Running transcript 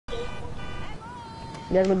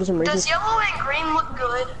You guys wanna do some races? Does yellow and green look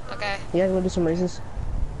good? Okay. You guys wanna do some races?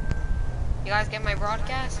 You guys get my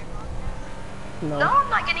broadcast? No. No, I'm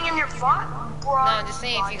not getting in your font. No, I'm just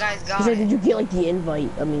saying if you guys got He said, it. did you get like the invite?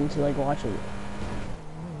 I mean, to like watch it.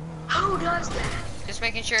 Who does that? Just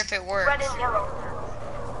making sure if it works. Red and yellow.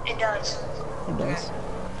 It does. It does.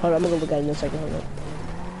 Hold on, I'm gonna look at it in a second. Hold on.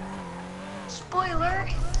 Spoiler.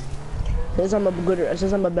 It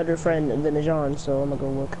says I'm a better friend than John, so I'm gonna go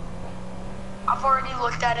look. I've already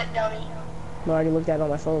looked at it, dummy. I already looked at it on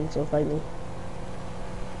my phone, so fight me.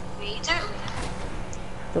 Me too.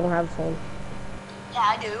 Don't have a phone. Yeah,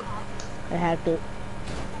 I do. I hacked it.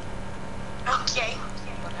 Okay.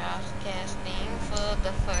 Broadcasting for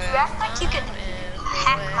the first You act like you can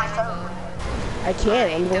hack my phone. I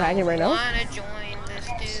can't. I'm gonna hack it right now. Wanna join this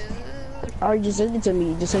dude? I already just sent it to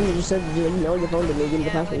me. Just send it. Just said email your phone to me. Give me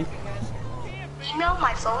the password. Email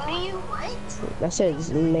my phone to you? What? That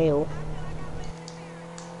says mail.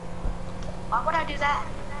 Why would I do that?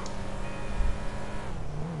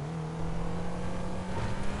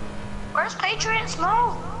 Where's Patriot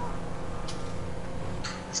Smoke?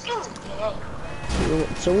 This game's gay.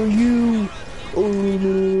 So are you.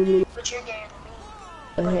 Oh, But you're gayer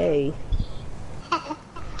than me. hey,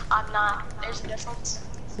 I'm not. There's a difference.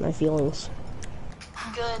 my feelings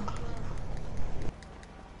Good.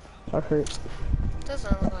 are hurt.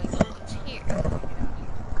 Doesn't look like it's here.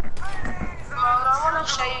 I want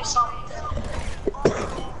to show you something.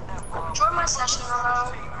 Join my session,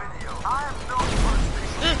 Rambo.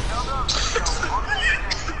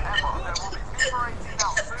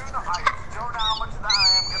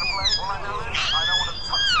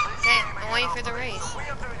 Okay, I'm waiting for the race. Wait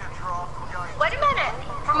a minute.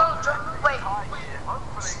 Remote, wait.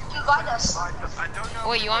 Invite us.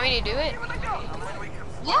 Wait, you want me to do it?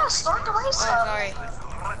 Yeah, start the race Oh, up. sorry.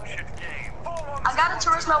 I got a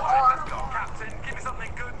Turismo R.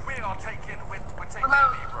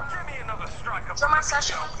 Remote. Join my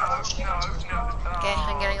session. Okay,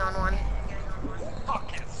 I'm getting on one.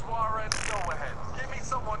 Fuck it, Suarez, go ahead. Give me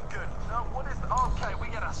someone good. No, what is... Okay, we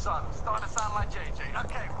get a son. Starting to sound like JJ.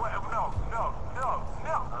 Okay, well, no.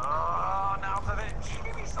 Oh, now for this.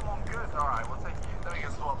 Give me someone good. Alright, we'll take you. Then we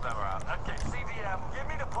can swap them around. Okay, CDM, give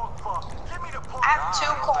me the Pogba. Give me the Pogba. I have 2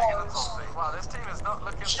 calls. Wow, this team is not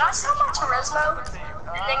looking... Should I sell my Turismo and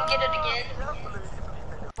then get it again?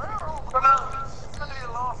 Remote. It's gonna be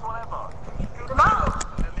the last one ever. Remote.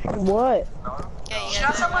 What? Okay, you Should I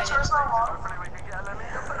guys sell my are Turismo R?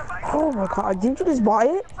 Oh my god! Didn't you just buy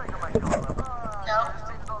it? No.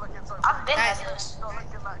 I've been Guys. at this.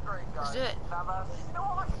 Let's do it.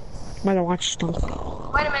 I'm gonna watch stuff.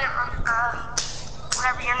 Wait a minute,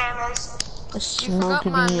 whatever your name is. forgot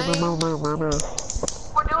my name.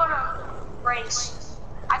 We're doing a race.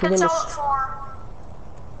 I We're could gonna sell it for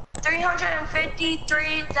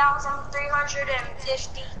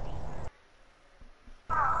 353,350.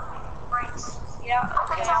 Race. Yeah.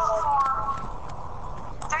 Okay.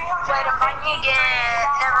 Wait, invite me again.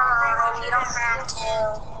 Never mind. You don't have to.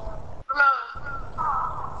 Ramon.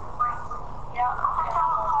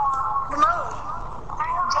 Yeah. Ramon.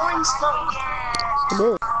 Join Smoke. I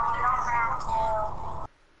did.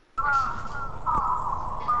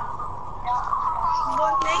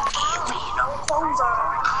 But make easy. No clothes on.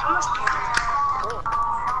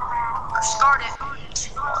 Start it.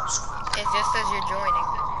 It just says you're joining.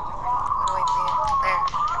 I'm gonna wait for you. There.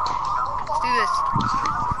 Let's do this.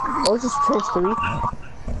 Oh, it's just Prince 3. Really,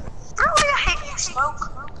 I hate Smoke.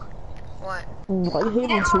 What? Why you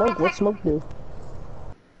hating Smoke? What Smoke do?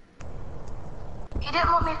 He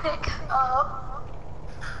didn't let me pick up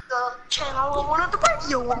the channel I wanted the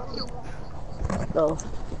radio on. Oh.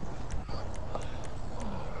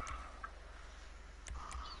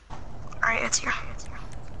 Alright, it's here.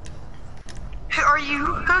 Who are you?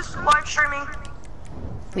 Who's live streaming?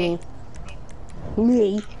 Me.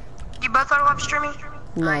 Me? You both are live streaming?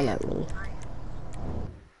 No, not me.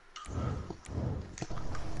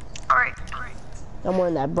 Alright. I'm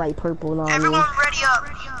wearing that bright purple and all. Everyone ready up.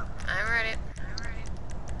 I'm ready.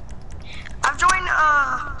 I've joined,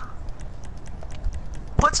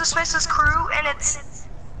 what's his face's crew, and it's,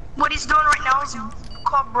 what he's doing right now is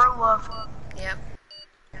called Bro Love. Yep.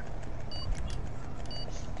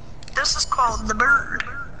 This is called The Bird.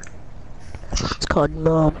 It's called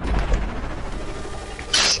Mom.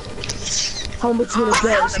 How much would it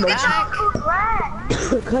get, Smoke?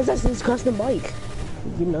 Because that's his custom bike.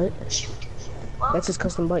 You nut. That's his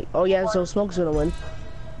custom bike. Oh yeah, so Smoke's gonna win.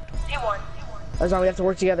 He won. That's why we have to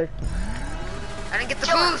work together. I didn't get the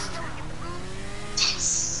boost.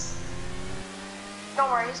 Yes. Don't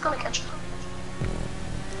worry, he's gonna catch you.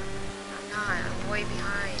 I'm not. I'm way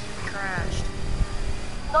behind. I crashed.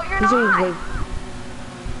 No, you're He's not.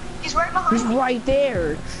 He's right behind He's me. right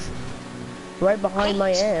there. Right behind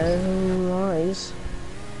my eyes.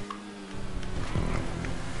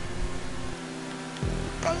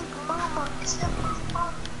 Baby mama, is that my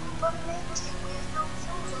mama? But it's with no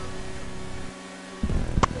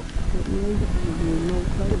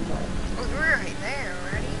Oh, you were right there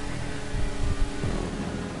already?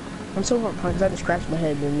 I'm so hard because I just scratched my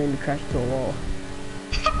head and then crashed into a wall.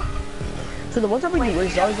 So the one time we do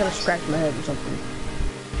race, I always gotta scratch my head or something.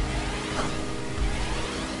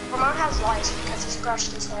 Ramon has lice because he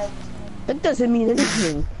scratched his head. That doesn't mean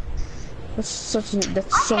anything. That's so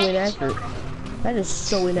inaccurate. That is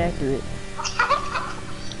so inaccurate.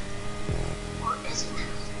 Or is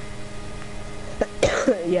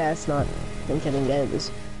it? Yeah, it's not. I'm kidding,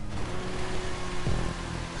 guys.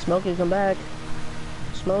 Smoking, come back.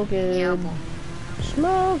 Smoking. Yeah,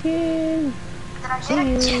 Smoking. Did I See get it?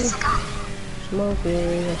 you. Yes, I got it.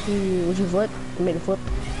 Smoking. I see you. Would you flip? You made a flip.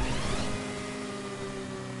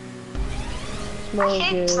 I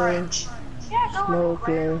hate Smoking. French. Yeah, go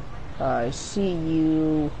Smoking. I see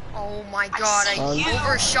you. Oh my god, I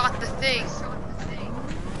overshot the thing.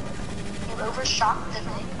 You overshot the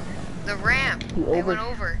thing. The ramp. You I went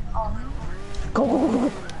over. Oh. Go, go, go,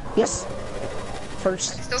 go. Yes.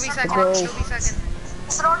 First. Still be second. Go. Still be second.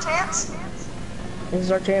 Is it our chance? This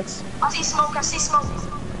is our chance. I see smoke, I see smoke.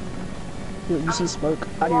 You see smoke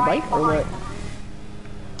out of your bike or what?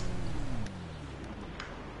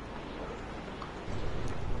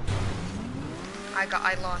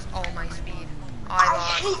 I lost all my speed. I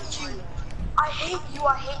hate you. I hate you,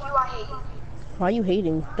 I hate you, I hate you. Why are you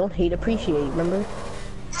hating? Don't hate, appreciate, remember?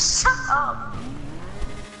 Just shut up.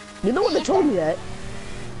 You're the one that told me that.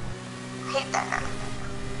 I hate that.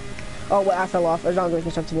 Oh, wait, I fell off. Ajan's gonna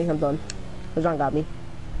catch up to me. I'm done. Ajan got me.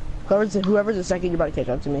 Whoever's the second, you're about to catch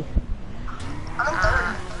up to me. I'm in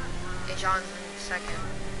third. Ajan's in second.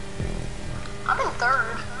 I'm in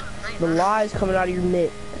third. The lies coming out of your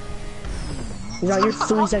mitt. Ajan, you're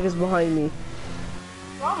 3 seconds behind me.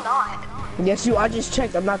 No, I'm not. Yes, I just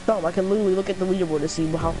checked. I'm not dumb. I can literally look at the leaderboard to see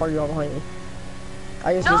how far you are behind me.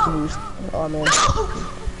 I just missed the boost. Oh, man. No!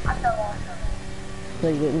 I fell off. No,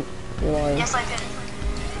 you didn't. You're lying. Yes, I did.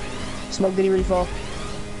 Smoke, did he really fall?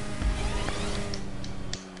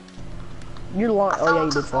 You're lying. Oh, yeah,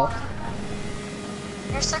 you did fall.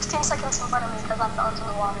 You're 16 seconds in front of me because I fell into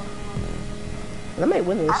the water. I might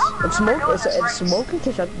win this. I don't If remember doing this race. Smoke can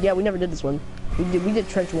catch up. Yeah, we never did this one. We did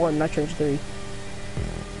trench 1, not trench 3.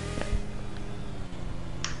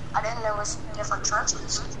 I didn't know it was different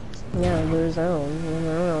trenches. Yeah, there's I don't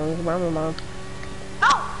know. No!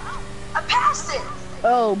 I passed it!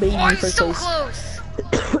 Oh, baby, Oh, I'm first so place. close.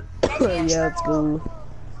 Yeah, let's go.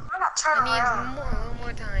 I got turned I around. need one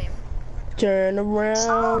more time. Turn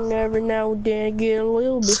around every now and then, get a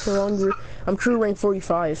little bit stronger. I'm crew rank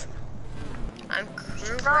 45. I'm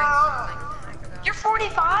crew rank something. You're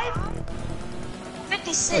 45?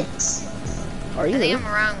 56. Are I you? think Really? I'm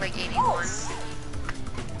around like 81.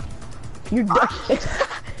 You're done.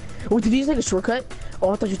 Oh, did you just take a shortcut?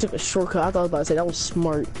 Oh, I thought you took a shortcut. I thought I was about to say that was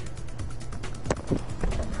smart.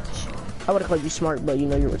 I would have called you smart, but you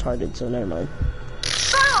know you're retarded, so never mind.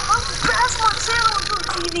 Shut up! I'm past my channel on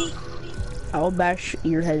TV. I'll bash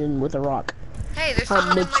your head in with a rock. Hey, there's How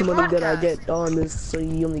someone on much my money did I podcast. get on this so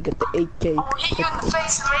you only get the 8K? I will hit you in the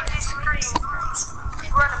face and make you scream.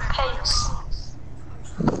 Running pace.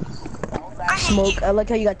 I hate Smoke, you. I like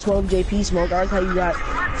how you got 12 JP, Smoke. I like how you got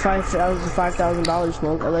 $5,000,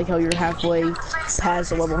 Smoke. I like how you're halfway past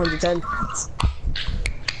the level 110.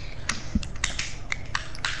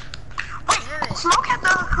 Smoke had the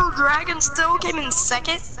Cool Dragon still came in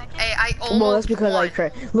second. Hey, I almost Well, that's because won. I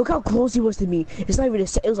tried. Look how close he was to me. It's not even a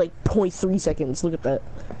it was like 0.3 seconds. Look at that.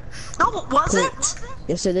 No, it wasn't.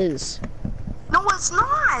 Yes, it is. No, it's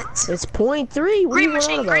not. It's 0.3. What are Green you on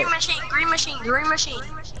machine, about? green machine, green machine, green machine.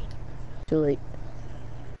 Too late.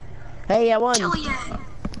 Hey, I won. Juliet.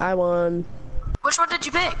 I won Which one did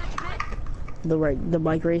you pick? the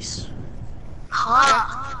bike race.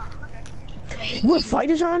 Huh? You want to fight,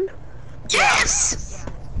 Ajan? Yes!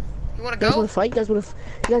 You wanna You guys go? want to fight? You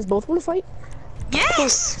guys both want to fight?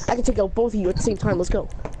 Yes! I can take out both of you at the same time. Let's go.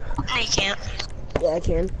 No, you can't. Yeah, I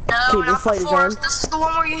can. No, Okay, we'll not fight, before. Ajan. This is the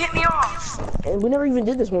one where you hit me off. And we never even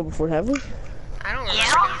did this one before, have we? I don't remember.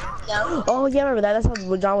 Yeah? No. Oh yeah, I remember that. That's how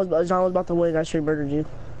when John was about to win and I straight murdered you.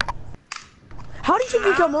 How did you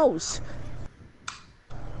become host?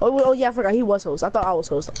 Oh yeah, I forgot he was host. I thought I was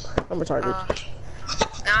host. I'm retarded.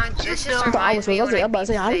 Nah, this just I thought I reminds was host. me I was when like, I I'm about to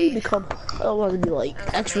say, beat how did you Faith. become? I don't want to be like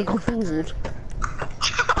extra confused.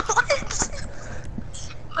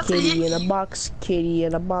 What? Kitty in a box, kitty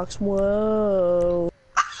in a box. Whoa.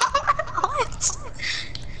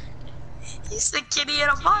 It's the kitty in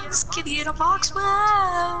a box. Kitty in a box.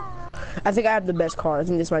 Wow. I think I have the best car. I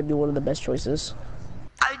think this might be one of the best choices.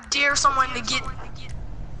 I dare someone to get.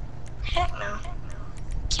 Heck no.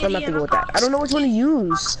 I'm gonna have to go with that. I don't know which one to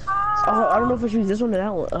use. Oh, I don't know if I should use this one or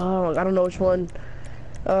that one. Oh, I don't know which one.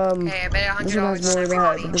 Okay, I bet This one has more of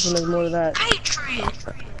that, but this one has more of that. Patriot.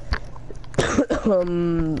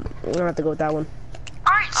 I'm gonna have to go with that one.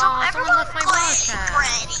 Alright, so Oh, someone everyone left my box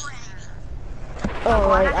play.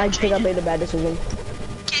 Oh, I think I made a bad decision.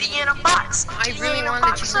 Kitty in a box. I Kitty really in a wanted to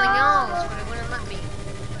box. choose something else, but it wouldn't let me.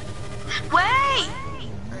 Wait!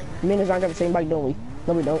 Me and Zach got the same bike, don't we?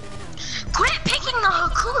 No, we don't. Quit picking the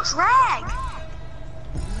cool drag.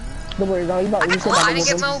 Don't worry, Zach. You still I about to didn't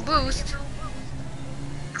get whoop him. no boost.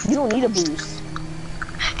 You don't need a boost.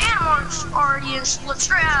 Animals already in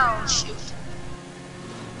Latrell. Shoot.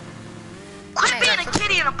 Quit Hey, being that's a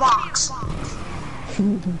kitty in a box. Got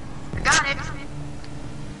it.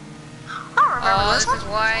 I remember Oh, this this is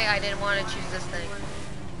one. why I didn't want to choose this thing.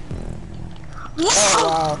 Oh,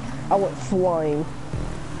 wow. I went flying.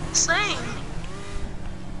 Same.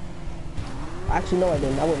 Actually, no, I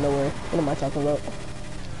didn't. I went nowhere. What am I talking about?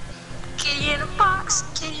 Kitty in a box.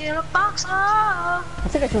 Kitty in a box. Oh. I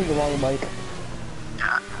think I chose the wrong bike.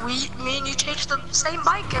 Me and you changed the same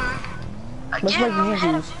bike and Which again bike I'm did you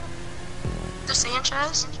ahead choose? of the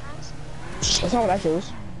Sanchez. That's not what I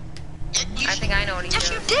chose. I think I know what he Yes,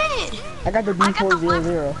 you chose. did. I got the I got the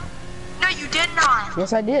B400. No, you did not.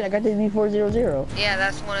 Yes, I did. I got the B400. Yeah,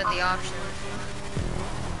 that's one of the options.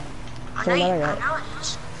 I So know, now I I got- know it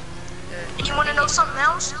is. Good. And you want to know something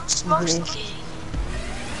else? Smokes the Mhm. kitty.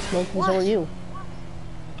 No, so are you.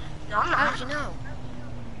 No, I'm How not. did you know?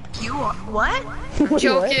 You are. What? Wait, what?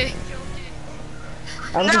 Joking.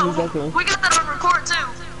 I don't think No, he's joking. we got that on record too.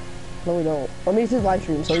 No, we don't. I mean, it's his live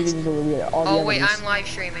stream, so you can just look at all the Oh wait, evidence. I'm live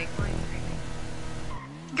streaming.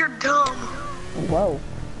 You're dumb. Whoa.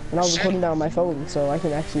 And I was recording that on my phone, so I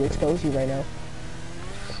can actually expose you right now.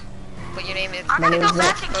 But your name is. I My gotta name's go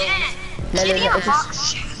not- back again. My Kitty name's in a not-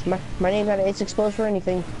 box. My name's not It's Exposed for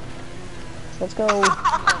anything. Let's go.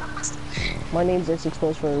 My name's It's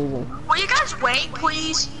Exposed for a reason. Will you guys wait,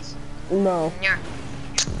 please? No. Yeah.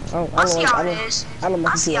 I'll see how it is. I don't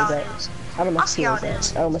I'll mess see with you like how that. it is. I don't I'll mess see with you how like it that.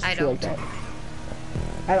 is. I don't mess I with you like don't.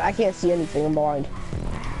 that. I can't see anything. I'm blind.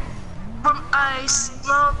 From I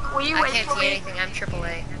smoke. Will you I wait can't for see me? anything. I'm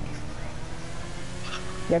AAA.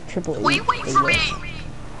 You have triple E. Will you wait for me?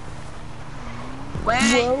 Wait.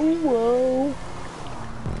 Whoa, whoa.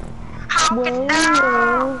 How Whoa, can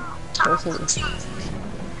whoa. talk Listen. to you?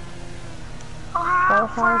 Oh, Oh, how how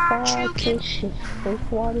far far you can to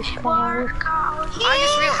what is called? work out.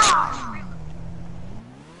 I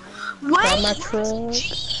Got my Wait. truck.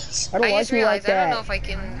 Jeez. I don't I like just you like realized I don't know that. if I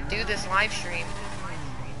can do this live stream.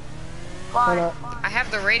 Why Why? not? I have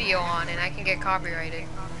the radio on and I can get copyrighted.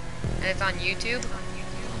 And it's on YouTube.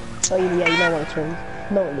 Oh, yeah, you might want to turn.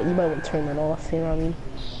 No, you might want to turn that off. You know what I mean?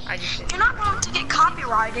 I just did. You're not going to get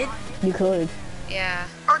copyrighted, You could. Yeah.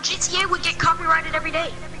 or GTA would get copyrighted every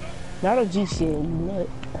day. Not on GTA, you nut.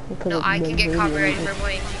 No, I can get copyrighted for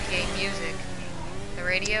playing GTA music. The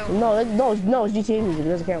radio? No, it's GTA music. It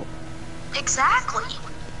doesn't count. Exactly.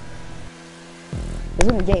 It's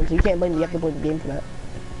in the game, so you can't blame me. You have to play the game for that.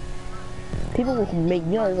 People will make,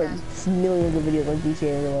 there's like millions of videos on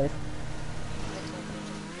GTA in real life.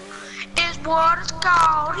 Is what it's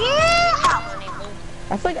called. Yeah.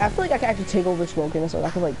 I feel like I can actually take over smoking, so I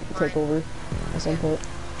can like take over at some point.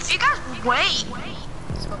 If you guys wait,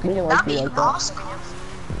 We didn't like that'd you be like that. awesome.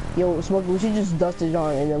 Yo, smoking, we should just dust it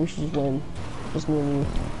on and then we should just win. Just me and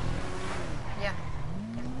you. Yeah.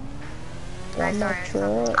 Got my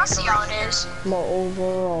sorry. truck, I see how it is. my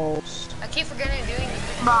overalls. I keep forgetting to do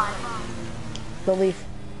anything. Bye. Don't leave.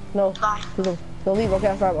 No. Bye. Don't leave. Okay,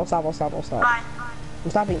 I'll stop. Bye. I'm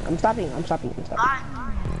stopping. Bye.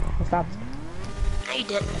 I stopped. No, you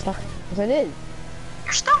didn't. Stop. Yes, I did.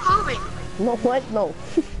 You're still moving. No, what? No.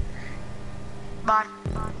 Bye.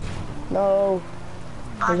 No.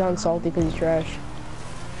 Bye. He's on salty because he's trash.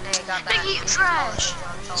 Hey, got Big that. eat trash. Yeah,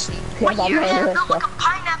 What, I'm your not head gonna built like a stop.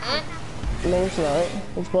 pineapple? No, it's not.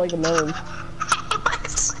 It's built like a melon. What?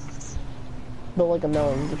 Built like a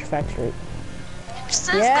melon. Get your facts straight. Who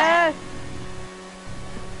says that? Yeah.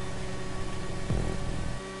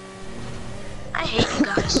 I hate you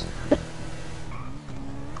guys.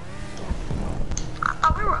 I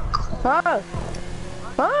thought we were cool. Huh?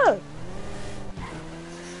 Huh?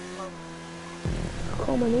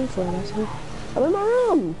 Call my name for it, actually. I'm in my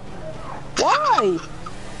room. Why?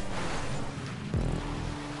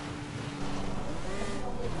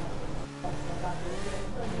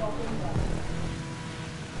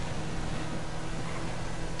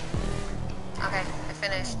 I'm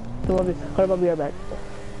missed. Hold on, I'll be right back.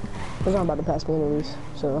 Cause I'm about to pass one of these,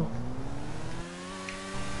 so.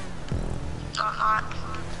 No, I'm not.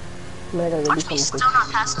 Man, I gotta go do Watch me something still quick.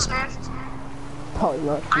 not pass this man. Probably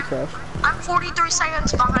not, too fast. I'm 43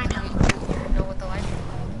 seconds behind him. You know what the life is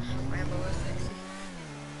called? Rambo is sexy.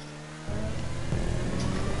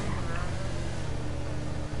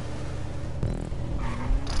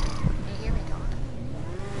 You hear me talk?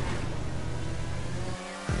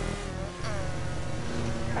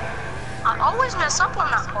 I always mess up on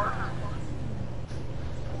that part.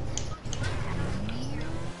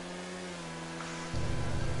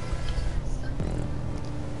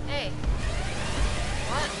 Hey.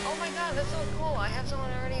 What? Oh my god, that's so cool. I have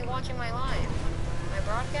someone already watching my live. My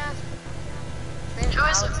broadcast? His name's Who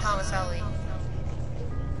is Alex it? Tomaselli.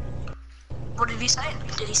 What did he say?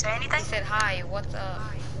 Did he say anything? He said, hi, what's up?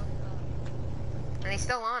 And he's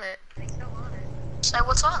still on it. Say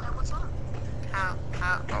what's up.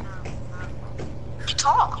 Oh. You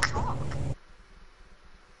talk.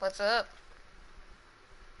 What's up?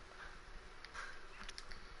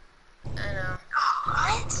 I know.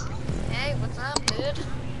 What? Hey, what's up, dude?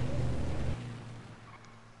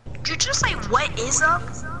 Did you just say what is up?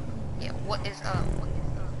 Yeah, what is up?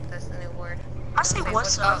 That's the new word. I say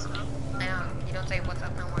what's up. I know, you don't say what's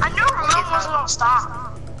up no more. I knew Ramon wasn't gonna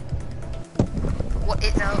stop. What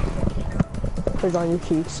is up? It's on your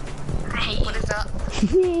cheeks. I hate What you. is up? I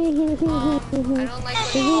don't like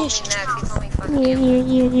when you call me next. You call me fuck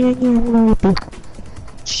you.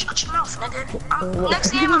 Shut your mouth, nigga.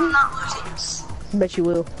 Next game I'm not losing. Bet you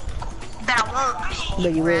will. Bet I won't.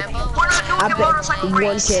 Bet you will. Rambo, We're not doing I a bet motorcycle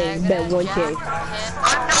race. 1K. Bet 1K.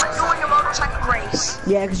 I'm not doing a motorcycle race.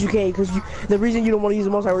 Yeah, cause you can't. Cause the reason you don't want to use a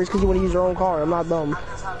motorcycle is because you want to use your own car. I'm not dumb.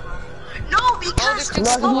 No, because Oh,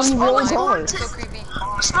 No, Smoke's you want going to use your own car. so creepy.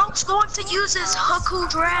 Smoke's going to use his Haku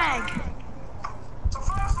drag. So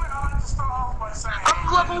firstly, I'd like to start off by saying...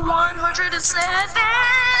 I'm level 107.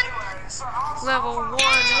 Level 1.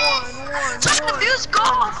 Turn the music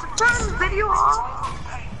off. Turn the video off.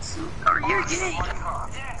 Or you're gay.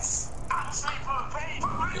 Yes, actually put paint.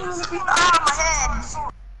 Ah, my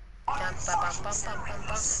head.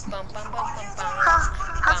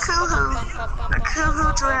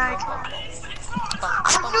 Haku drag.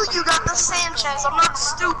 I knew you got the Sanchez. I'm not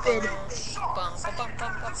stupid.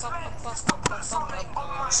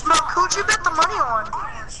 Smoke, who'd you bet the money on?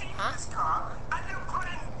 Huh?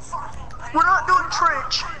 We're not doing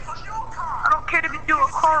trench. I don't care if you do a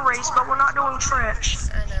car race, but we're not doing trench.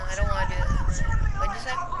 I know, I don't want to do that. What'd you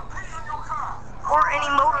say? Or any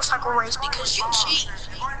motorcycle race because you cheat.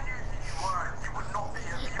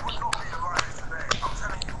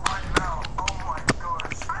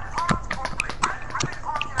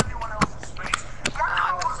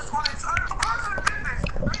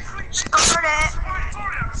 Start it.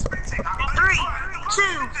 3,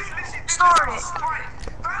 2, start it.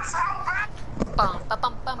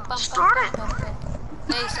 Start it.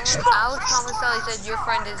 Hey, someone, Alex Tomaselli said your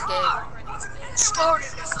friend is gay. Start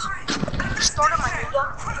it. Start it, my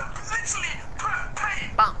nigga.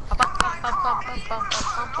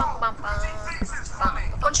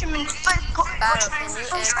 Punch him in the face. Battle, can you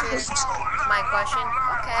answer my question?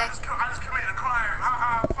 Okay. I just committed a crime.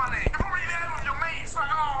 Haha, funny. You're probably there with your mates. Like,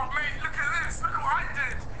 oh, mate, look at this. Look what I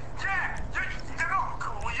did. Yeah, you're not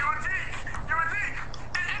cool. You're a dick. You're a dick.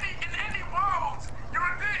 In any world, you're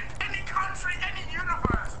a dick. Any country, any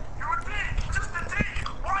universe, you're a dick. Just a dick.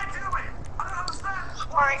 Why do it? I don't understand.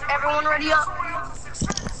 Alright, everyone ready up? Someone else's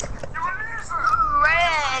success. You're a loser.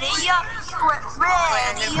 Ready up.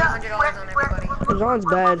 Ready up. $100 on everybody. John's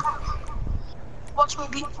bad. Watch me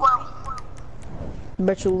beat well.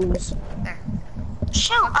 Bet you lose. There.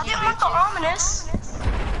 Shoot, I didn't want the ominous.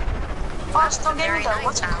 Oh, I still gave me the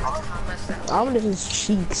what's it called? Ominous is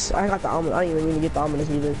cheeks. I got the ominous. I didn't even mean to get the ominous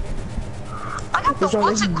either. I got the This one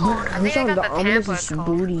what's is it called? think I this one, got the the ominous Tampa is called.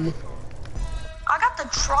 booty. I got the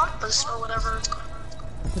Trumpus or whatever it's called.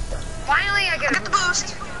 Finally, I get Get the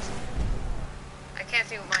boost. I can't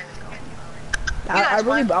see what mine is called. I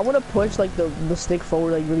want to push like the stick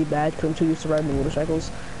forward like really bad because I'm too used to riding the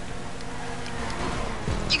motorcycles.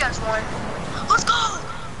 You guys won. Let's go.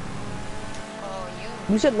 Oh,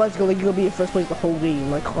 You said let's go like you're gonna be in first place the whole game.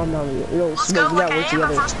 Like calm down. You know, Let's Smoke, go. we Like gotta I work am in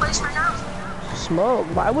together. first place right now. Smoke,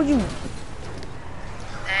 why would you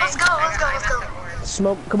Let's go. Let's go. Let's go.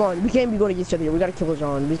 smoke? Come on, we can't be going against each other here. We gotta kill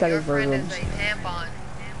John. We gotta Your get friend is versions. a tampon.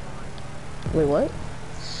 Wait, what?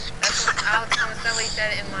 That's what Alex Tomaselli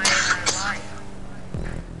said in my live.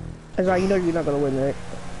 That's right. You know you're not gonna win, right?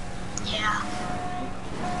 Yeah.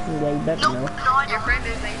 Yeah, you better Nope. know. No, I Your don't. friend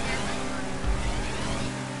is a tampon.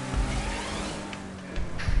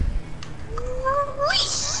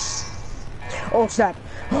 Whee! Oh snap!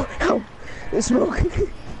 Oh help! It's smoke.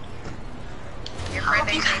 Your friend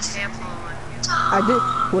ate a tampon. I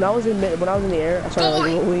did when I was in the air. I started like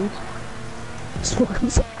a little wing. Smoke. I'm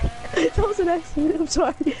sorry. That was an accident. I'm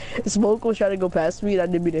sorry. Smoke was trying to go past me, and I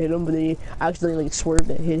didn't mean to hit him, but then he accidentally like swerved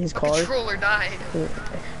and hit his car. The controller died.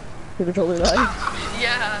 The controller died.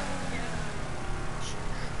 Yeah.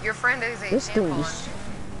 Your friend is a This thing tampon. is.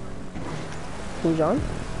 Who's on?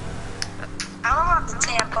 I don't want the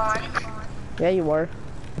tampon. Yeah, you are.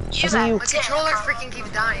 I see you. My controller freaking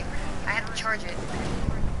keeps dying. I have to charge it.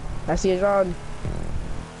 I see it, John.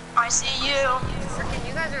 I see you. Freaking,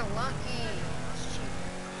 you guys are lucky.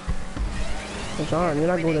 John, you're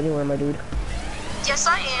not going anywhere, my dude. Yes,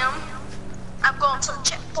 I am. I'm going to the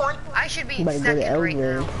checkpoint. I should be You might go to second right Elgin.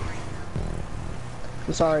 now.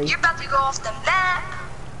 I'm sorry. You're about to go off the map.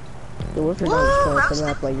 Dude, what if you're not just fell off the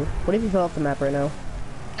map? Like, what if you fell off the map right now?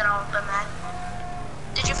 Get off the map.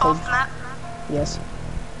 Did you fall off the map? Yes.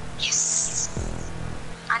 Yes.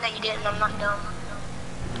 I know you didn't. I'm not dumb.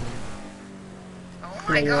 Oh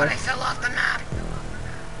my god, I fell off the map.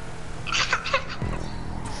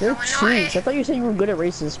 You're So cheats. I thought you said you were good at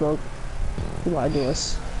races, Smoke. You lied to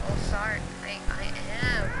us. Oh, sorry. I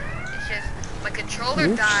am. It's just, my controller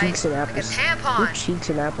Your died cheeks and like a apples. Your tampon. cheeks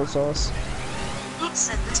and applesauce. He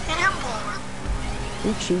said the tampon.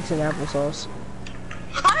 Your cheeks and applesauce.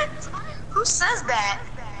 What? Who says that?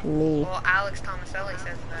 Me. Well, Alex Tomaselli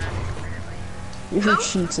says that, apparently. Your Who?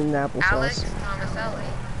 cheeks and Alex applesauce. Tomaselli.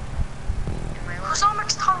 In my Who's life.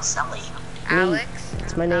 Alex Tomaselli? Alex.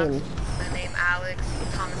 It's my name. The name Alex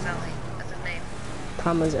Tomaselli. That's his name.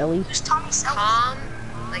 Thomas Ellie. Who's Tomaselli? Tom,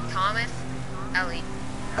 like Thomas, Ellie.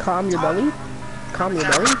 Calm your belly. Calm your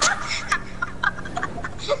belly.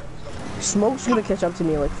 Smoke's gonna catch up to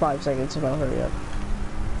me in like 5 seconds if I don't hurry up.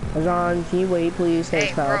 John, can you wait, please? Hey,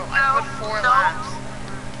 Thanks, bro, pal. I put 4 laps.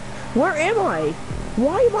 Where am I?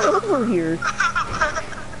 Why am I over here?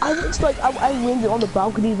 It's like I landed on the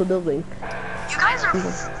balcony of the building. You guys are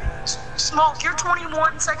Smoke. You're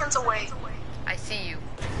 21 seconds away. I see you.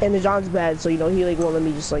 And the John's bad, so you know he like won't let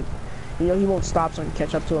me just like, you know he won't stop so I can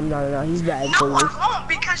catch up to him. No, he's bad. No, So I won't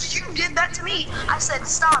because you did that to me. I said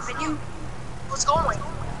stop and you was going.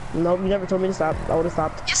 no, you never told me to stop. I would have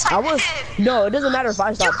stopped. Yes, I was. did. No, it doesn't matter if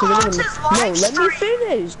I stop. You Cause watched it his doesn't, no, live let me stream.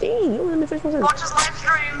 finish. Dang, you don't let me finish my sentence. Watch his live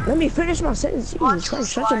stream. Let me finish my sentence. Watch Jesus Christ,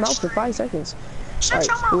 his shut your live mouth for stream. 5 seconds. Shut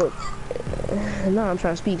your Alright, mouth. look. No, I'm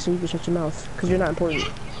trying to speak so you can shut your mouth. Cause you're not important.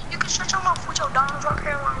 You can shut your mouth with your Donald Trump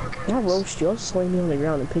hairline. Okay? I'll roast you. I'll slam you on the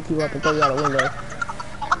ground and pick you up and throw you out a window.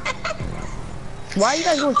 Why are you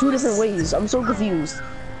guys going 2 different ways? I'm so confused.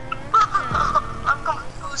 I'm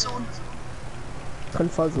confused.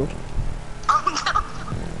 Confuzzled.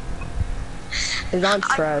 And John's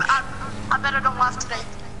trash. I better don't laugh today.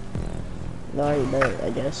 No, you bet, I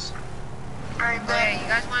guess. Alright, Hey, bet. you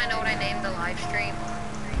guys want to know what I named the live stream?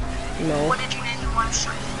 No. What did you name the live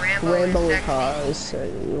stream? Rambo, Rambo is with cars.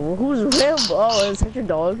 Who's Rambo? Oh, is that your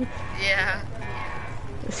dog? Yeah.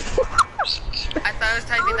 I thought I was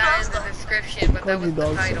typing that in the description, but that was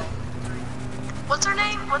the title. What's her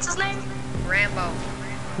name? What's his name? Rambo.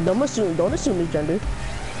 Don't assume his gender.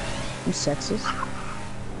 You sexist.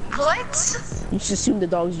 What? You just assume the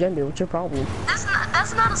dog's gender. What's your problem? That's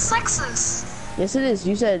not a sexist. Yes, it is.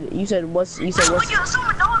 You said what's. Wait, would you assume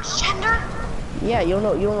a dog's gender? Yeah, you don't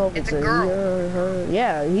know if It's it's a girl. he or her.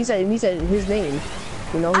 Yeah, he said his name.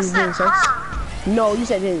 You know, I he's being said sex. her. No, you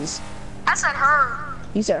said his. I said her.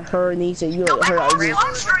 You said her, and then you said you Go her. back on his Rambo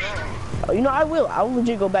live is a stream. girl. Oh, you know, I will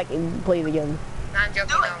legit go back and play it again. Not joking,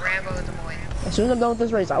 Do it. no, Rambo is a boy. As soon as I'm done with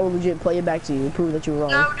this race, I will legit play it back to you and prove that you were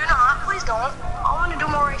wrong. No, do not. Please don't. I want to do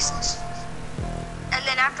more races. And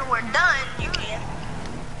then after we're done, you can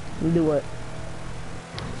You do what?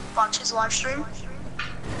 watch his live stream.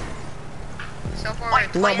 So far,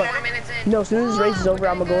 Wait, we're wait, 24 no. minutes in. No, as soon as this race is Ooh, over, we're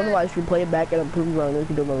I'm gonna go in the doing live stream, play it back, and I'm proving wrong. Then we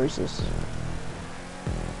can do my races.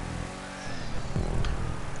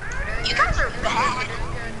 You guys are bad.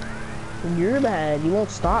 You're bad. You won't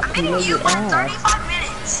stop. I'm You know getting you you're like ass. 35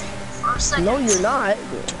 minutes. Or seconds. No, you're not.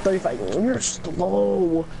 35. You're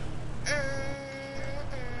slow.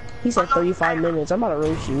 He said 35 minutes. I'm about to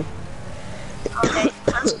roast you. Okay,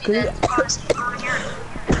 let's do that. Honestly, over here.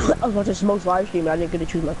 I was watching Smoke's live stream, and I didn't get to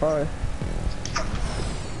choose my car.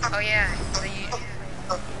 Oh yeah, so you,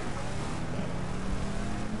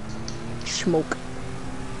 Smoke.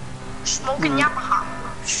 Smoking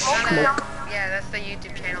Yamaha. Smoking Smoke. Yamaha. yeah, that's the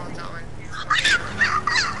YouTube channel it's on.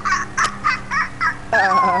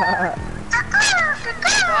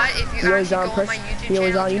 But if you Yo, actually John, go on press. my YouTube Yo,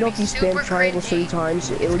 channel, John, it's you know gonna if you be super spam triangle 3 cringy. times,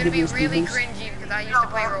 it It's will gonna give be you a speed really boost. cringy because I used to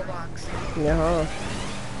play Roblox. Yeah, huh?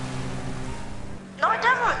 No, I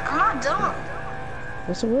don't. I'm not dumb.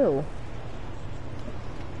 Yes, it will.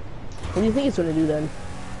 What do you think it's gonna do then?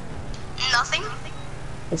 Nothing.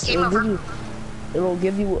 It'll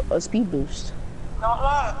give you a speed boost. No, it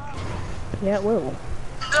won't. Yeah, it will.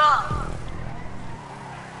 No.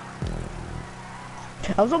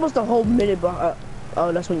 I was almost a whole minute behind.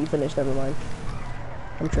 Oh, that's when you finished. Never mind.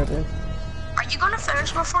 I'm tripping. Are you gonna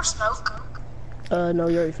finish before smoke? No,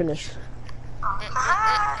 you already finished. You're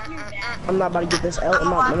bad. I'm not about to get this L.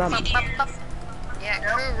 I'm not. Yeah,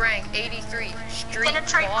 crew rank 83. Street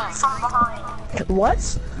Penetrate boss. from behind. What?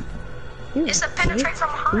 It's a penetrate from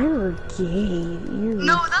behind. You're gay.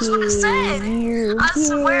 No, that's what it said. I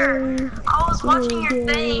swear. I was watching your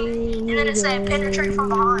thing, and then it said penetrate from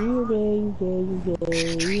behind.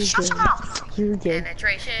 Shut your mouth. You're gay.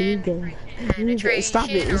 Penetration. Penetration. Stop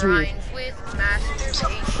it. It's weird. Rhymes with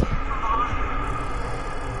masturbation.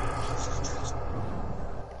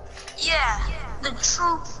 Yeah, the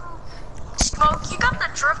truth. Smoke, you got the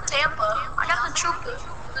drift Tampa. I got the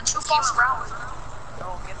true false route.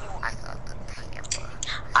 I thought the Tampa.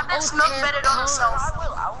 I bet Smoke bet it on himself.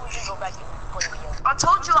 I will just go back and play the game. I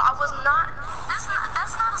told you I was not. That's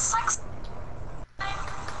not a sex thing.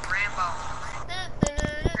 Rambo.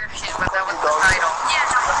 Shit, but that was the title. Yeah,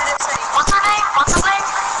 no, what did it say? What's her name? What's her name?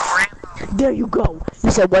 Rambo. There you go.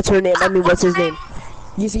 You said what's her name? I mean, what's his name?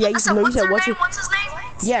 You said, yeah, I you said, said, no, you what's said her what's name? your... What's his name?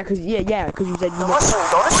 Yeah, cause you said you Don't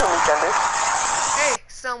assume gender. Hey,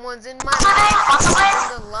 someone's in my What's her name? What's her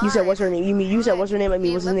name? You said what's her name? You said what's her name? I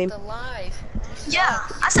mean, what's his name? Yeah,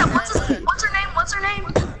 I said what's her name? What's her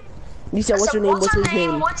name? You said what's her name? What's his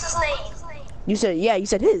name? What's his name? You said you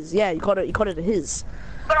said his. Yeah, you called it his.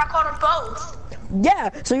 But I called them both. Yeah,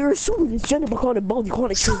 so you're assuming it's gender, but calling it both. You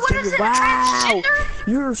call it So what is transgender. it, a Wow, transgender?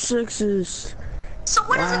 you're sexist. So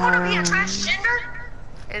what is it going to be, a transgender?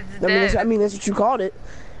 It's I mean, that's what you called it.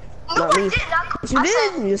 No, Not I me. didn't. Yes, you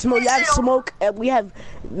did. You smoke. You have smoke. And we have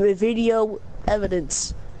video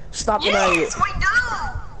evidence. Stop denying it. Yes, we do.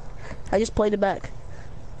 I just played it back.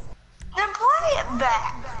 Then play it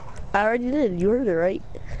back. I already did. You heard it, right?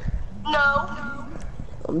 No.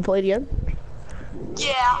 Let me play it again.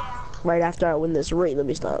 Yeah. Right after I win this rate. Let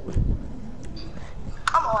me stop.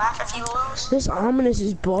 I'm gonna laugh if you lose. This ominous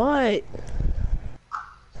is butt.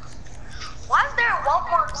 Why is there a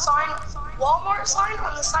Walmart sign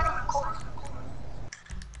on the side of the court?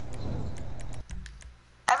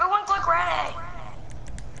 Everyone click ready.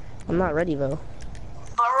 I'm not ready though.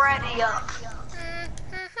 But ready up.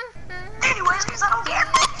 Anyways, because I don't care.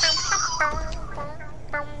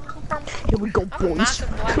 Here we go, I'm a boys. massive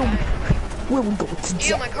black Here guy. we go today.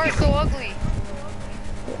 Ew, my car's so ugly.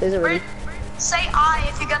 Is it ready? Say I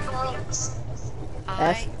if you got the links.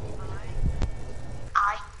 F.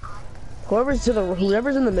 I. Whoever's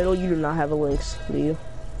in the middle, you do not have a links, do you?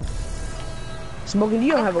 Smoking,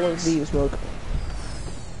 you don't have a links, do you, Smoke?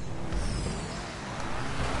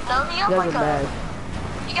 No, you You got guys like are bad.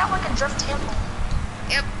 you got like a drift temple.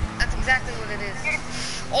 Yep, that's exactly what it is.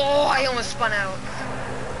 Oh, I almost spun out.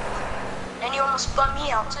 And you almost spun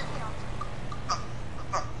me out too.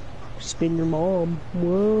 Spin your mom.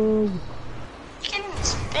 Whoa. You can't even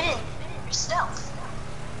spin yourself.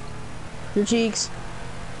 Your cheeks.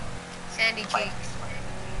 Sandy cheeks.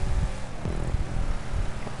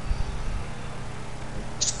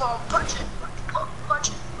 Just gonna punch it. Punch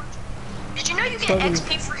it. Did you know you get Fucking-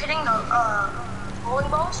 XP for hitting the bowling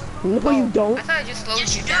balls? No, you don't. I thought I just slowed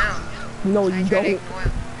Yes, you you do. down. No, I you tried to don't. ignore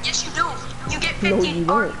it. Yes, you do. You get No, 50 you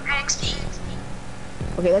don't. XP.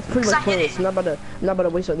 Okay, that's pretty Cause much I hit pointless. it. I'm not about to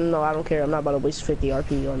waste. No, I don't care. I'm not about to waste 50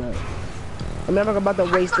 RP on that. I'm never about to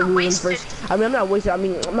waste the gonna ruling waste first. 50. I'm not wasting.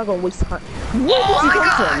 I'm not gonna waste time. Where Oh did my you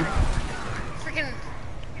come God. from? Freaking.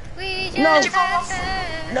 We just No.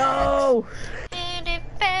 had No. and it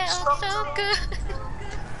felt so good.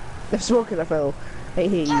 I'm smoking. I fell. I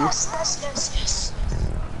hate you. Yes.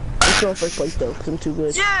 I'm still in first place though, cause I'm too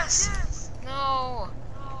good. Yes. No.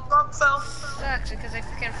 Rock fell. Sucks because I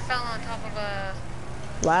freaking fell on top of a.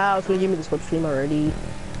 Wow, it's gonna give me this much stream already.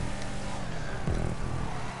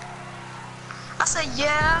 I said,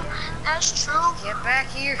 yeah, that's true. Get back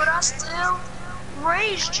here. But I still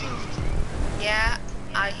raised you. Yeah,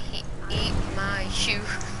 I eat my shoe.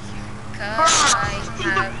 Cause I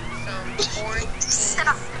have Sit some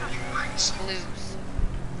up. 14 blues.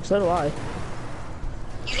 So do I.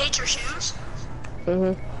 You hate your shoes?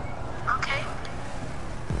 Mhm. Okay.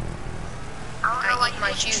 I don't know I why eat you my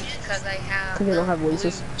hate your shoes because I have. Cause they don't have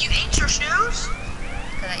laces. You ate your shoes?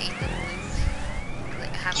 Because I eat the blues.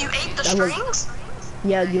 Like, I have You the ate the shoes. I like- strings?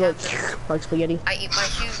 Yeah, you know, like spaghetti. I eat my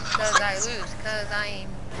shoes because I lose. Because I am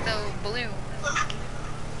so blue.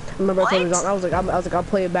 Remember I told her, What? I was like, I'll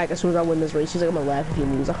play it back as soon as I win this race. She's like, I'm gonna laugh if you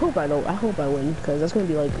lose. I hope I don't. I hope I win, because that's gonna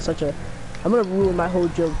be like such a. I'm gonna ruin my whole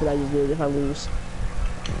joke that I just did if I lose.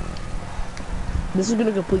 This is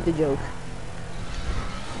gonna complete the joke.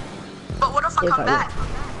 But what if I come back?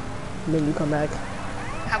 And then you come back.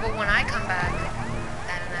 How about when I come back?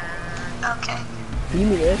 Okay. You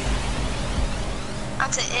mean if?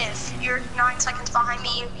 That's an if. You're 9 seconds behind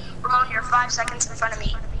me. Ramon, you're 5 seconds in front of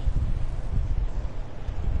me.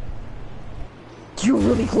 You're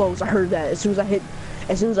really close. I heard that. As soon as I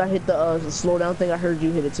hit the slow down thing, I heard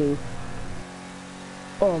you hit it too.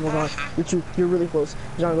 Oh my god, you're really close.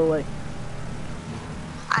 John, go away.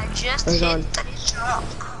 I just Where's hit on? the jump.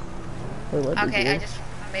 Wait, what? Okay, I just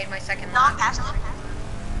made my second No, I'm lap. past it.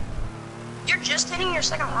 You're just hitting your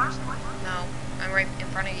second lap? No, I'm right in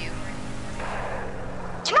front of you.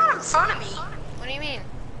 You're not in front of me. What do you mean?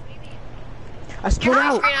 I spin You're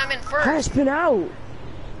out. screen, I'm in How did I first. spin out?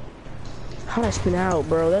 How did I spin out,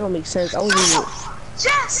 bro? That don't make sense. I was even.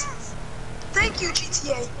 Yes! Thank you,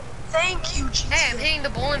 GTA. Thank you, GTA. Hey, I'm hitting the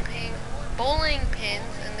bowling pins,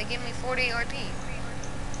 and they give me 40 RP.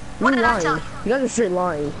 What You're did I lying. tell you? You guys are straight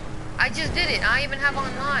lying. I just did it. I even have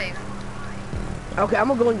on live. Okay, I'm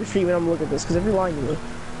gonna go on your stream and I'm gonna look at this because if you're lying to me.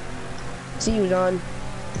 See you, John.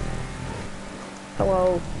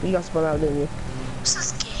 Hello. You got spun out, didn't you? This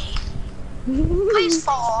is gay. Please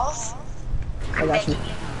fall off. I got you.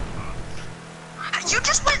 You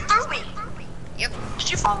just went through me. Yep.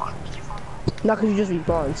 Did you fall off? Not because you just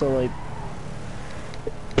respawned, so like.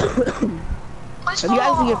 Please If fall you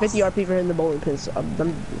guys can get off. 50 RP for hitting the bowling pins, I'm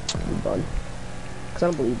done. Because I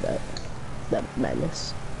don't believe that. That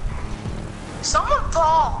madness. Someone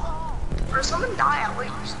fall. Or someone die at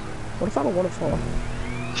least. What if I don't want to fall?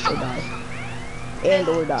 Or die. And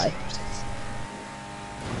or die.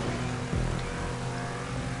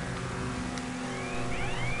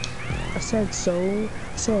 I said so.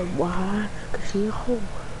 I said why? Cause she a hoe.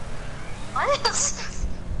 What?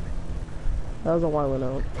 That was a while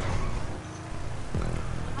ago.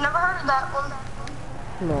 Never heard of that one.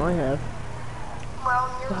 No, I have. Well,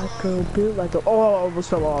 you're Like a bit like a. Oh, I almost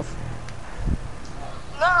fell off.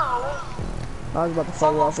 No. I was about to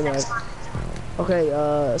fall off in next that. time. Okay,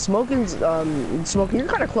 smoking, you're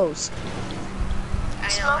kind of close. I know.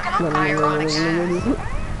 Smoking I'm up? ironic ass.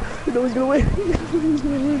 No, he's gonna win. He's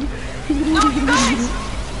gonna win. He's gonna No, win. you guys.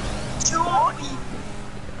 Joey.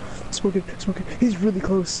 Smoking. He's really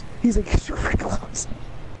close. He's like super close.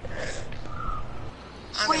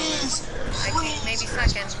 I'm gonna lose. I think maybe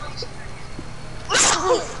second.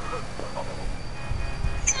 No.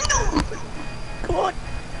 Come on.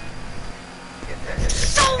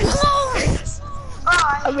 So close. I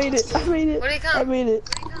made it. Where'd it come? I made it.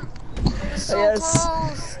 So Yes.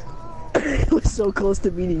 close. It was so close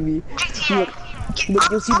to beating me. GTA. Look,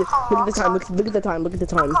 you'll see the look at the time. Look at the time. Look at the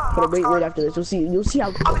time. But wait after this. You'll see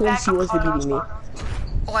how close he was to beating me.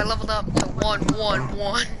 Oh, I leveled up to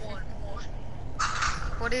 111.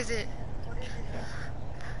 What is it?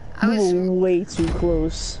 I You was. were way too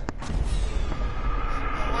close.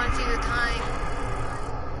 I want to see the time.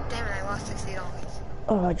 Damn it! I lost $60.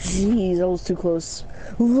 Oh jeez, that was too close.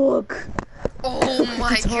 Look. Oh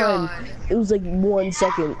my Time. god. It was like 1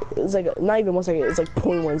 second. It was like not even 1 second. It's like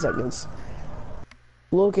 0.1 seconds.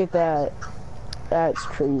 Look at that. That's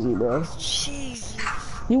crazy, bro. Jesus.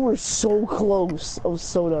 You were so close. I was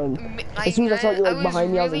so done. Like, As soon as I saw you like was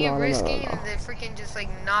behind me, I was like, really no. risky and they freaking just like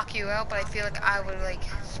knock you out, but I feel like I would like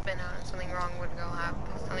spin out and something wrong would happen.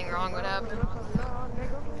 Something wrong would happen.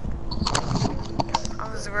 I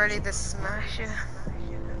was ready to smash you.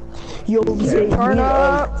 Yo, Zay,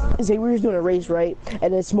 Zay, we were just doing a race, right?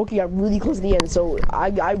 And then Smokey got really close at the end, so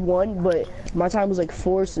I won, but my time was like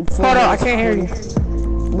 4. Hold on, I can't hear you.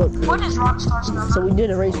 Look, What is Rockstar's number? so we did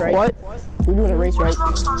a race, right? What? We're doing a race, What right? is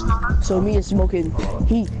Rockstar's number? So me and Smoking,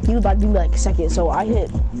 he was about to do like second. So I hit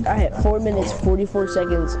 4 minutes 44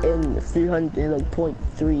 seconds and 300 like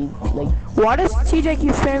 0.3 like Why does TJ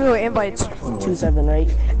keep spamming me with invites? 27, right?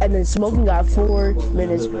 And then Smoking got 4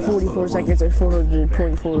 minutes 44 seconds and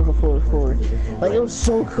 400.444. Like it was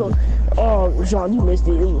so close. Oh, Sean, you missed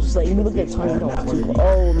it. It was like you look at time.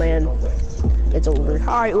 Oh man, it's over.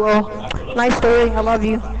 Alright, well, nice story. I love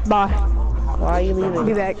you. Bye. Why are you leaving?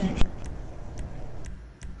 Be back.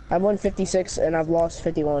 I've won 56 and I've lost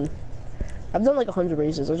 51. I've done like 100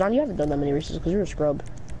 races. Oh, John, you haven't done that many races because you're a scrub.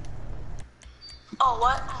 Oh,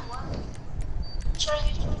 what? Should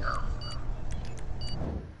I go?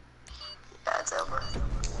 Yeah, it's over.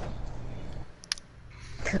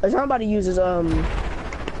 John about to use his Euro.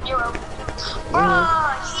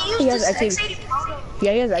 Bruh, he He used has his X8. X80 Pro.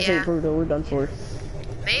 Yeah, he has actually Yeah. approved it. We're done for.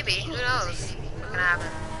 Maybe. Who knows? What's gonna happen?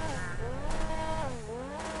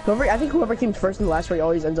 I think whoever came first in the last race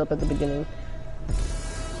always ends up at the beginning.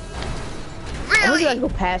 Really? I was gonna go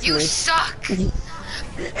past You me. suck.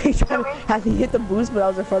 He tried to have to hit the boost, but I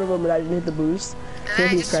was in front of him and I didn't hit the boost. And So then I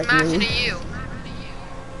he just was cracking smashed me. into you.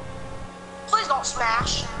 Please don't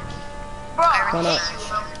smash. Bro, I I already not? hate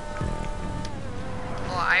you.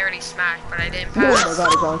 Well, I already smashed, but I didn't Oh my pass.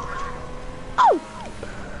 god, it's on. Oh!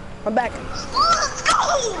 I'm back. Let's go!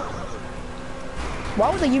 Why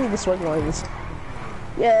would they give me the sword lines?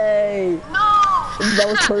 Yay! No! That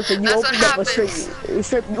was perfect. You That's what opened up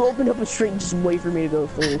happens. you opened up a straight just way for me to go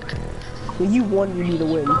through. You wanted me to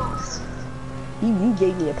win. You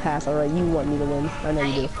gave me a pass, alright, you want me to win. I know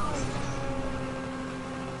you do.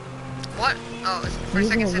 What? Oh, for a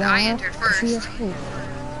second said I entered first.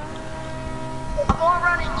 I'm all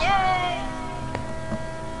running, yay!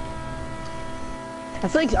 I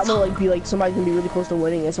feel like I'm gonna like be like somebody's gonna be really close to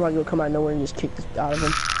winning and somebody's gonna come out of nowhere and just kick this out of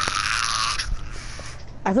him.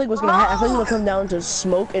 I feel like what's gonna happen, I feel like it's gonna come down to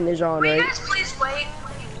Smoke and Ijan, Will you right? guys please wait?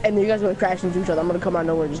 And then you guys are gonna crash into each other. I'm gonna come out of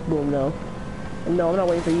nowhere and just boom, no. No, I'm not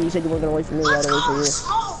waiting for you. You said you weren't gonna wait for me. I Let's had to wait for go, you.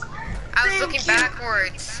 Smoke! I was Thank looking you.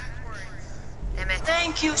 backwards. Damn it.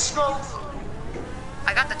 Thank you, Smoke.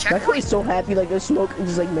 I got the That guy checkpoint. is so happy, like the Smoke is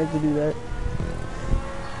just like meant to do that.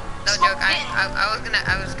 No joke.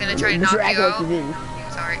 I was gonna try to But knock you're you acting like out. you didn't.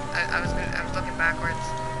 Sorry. I was looking backwards.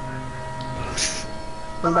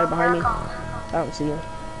 Anybody behind me? I don't see you.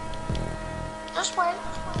 Just wait.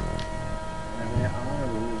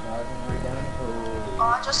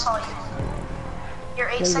 Oh, I just saw you. You're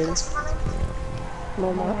 8 you seconds in front of me. No,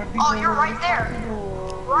 I'm not. Oh, you're right there.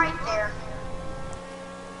 Right there.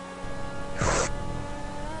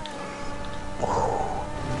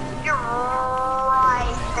 You're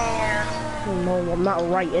right there. No, I'm not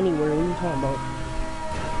right anywhere. What are you talking about?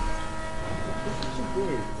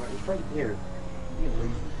 It's right there.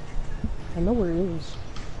 I know where it is.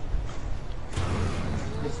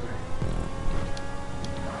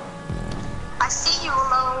 I see you,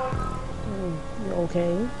 Ramon.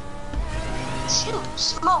 Okay. Shoot,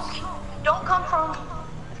 Smoke. Don't come from.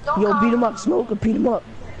 Don't Yo, come. beat him up, Smoke. Beat him up.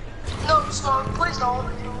 No, Smoke, please don't.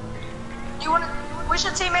 You wanna? We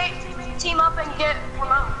should team up and get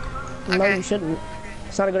Ramon. No, Okay. you shouldn't.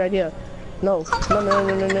 It's not a good idea. No. No.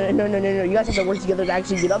 You guys have to work together to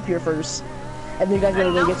actually get up here first. And then you guys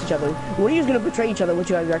gotta go against each other. We're just gonna betray each other once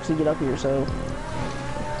you guys actually get up here, so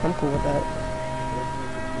I'm cool with that.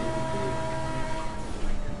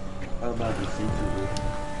 I'm about to see you.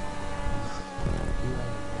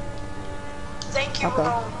 Thank you, Okay.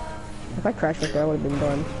 Ramon. If I crashed right there, I would have been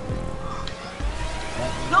done.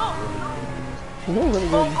 No, He's doing really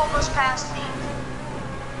Smoke good. almost passed me.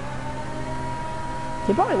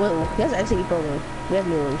 He probably will. He has XE program. We have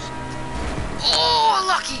mirrors. Oh,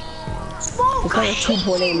 lucky. Smoke, It's I like a hate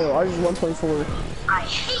 2.8 you. mil. Ours is 1.4. I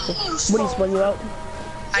hate you, What, do you Smoke. spun you out?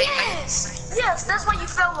 Yes, yes, that's why you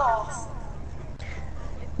fell off.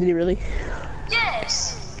 Did he really?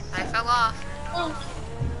 Yes. I fell off.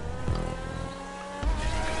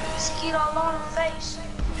 Skeet all on the face.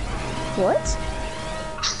 What?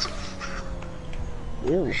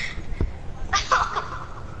 Ew.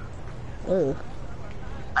 Ugh.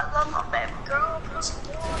 I love my baby girl, plus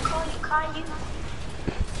I call you Caillou.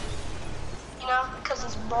 You know, because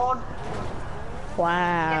he's bald.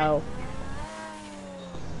 Wow.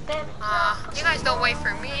 Baby You guys don't wait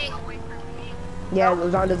for me. Yeah,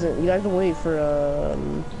 John doesn't. You guys don't wait for.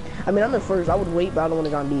 I mean, I'm the first. I would wait, but I don't want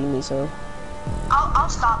John beating me. So. I'll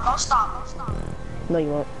stop. No, you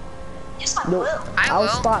won't. Yes, I No. will. I'll will.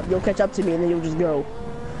 stop. You'll catch up to me, and then you'll just go.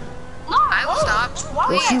 No, I will stop.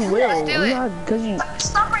 Why Yes, you would will. Let's do it. Not because you.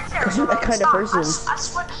 Stop right there. 'Cause you're that Ramon. kind of Stop. person.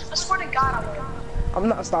 I swear to God, I will. I'm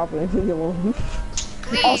not stopping. Leave me alone.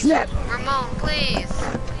 Please. Oh, snap. Ramon, please.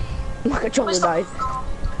 My controller died.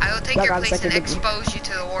 I will take Back your on place and second. expose you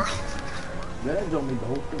to the world. That don't mean the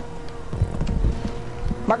whole thing.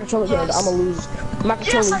 My controller's dead. Yes. I'm gonna lose. My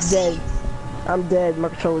controller's I see. dead. I'm dead. My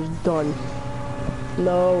controller's done.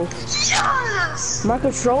 No. Yes. My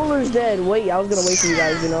controller's dead. Wait, I was gonna wait for you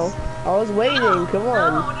guys, you know. I was waiting. Come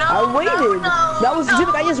on. No, I waited. no, That was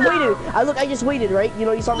Jimmy. I just no. waited. I just waited, right? You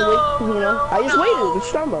know, you saw me No, wait. You know, I just no. waited. What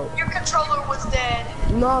you talking about? Your controller was dead.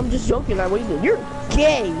 No, I'm just joking. I waited. You're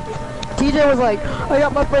gay. TJ was like, I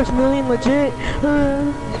got my first million legit.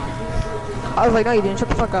 I was like, no you didn't, shut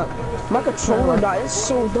the fuck up. My controller died. It's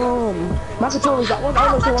so dumb. My controller's died. I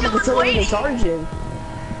don't understand why my controller wasn't charging.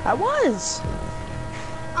 I was.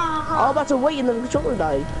 I was about to wait and then the controller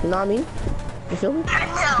died. You know what I mean? You feel me? I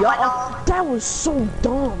know. Y'all, that was so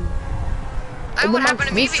dumb. That And would then happen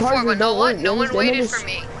to me this before, charger but no don't one, work. no one And then waited this- for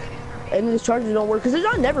me. And this charger don't work because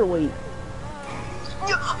I never wait.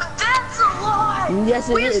 Then That's a lie. Yes,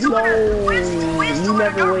 it We is. used to No, we used to you win a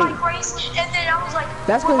never dirt wait. bike race, and then I was like,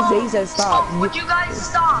 That's 'cause "Whoa, Zay said stop. Smoke, would you guys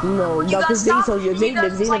stop? No, Would you no, guys because Zay stop?" told you. And Zay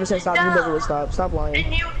guys was never like, said stop. You never would stop. Stop lying.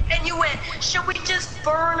 And you went, should we just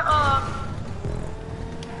burn Ajon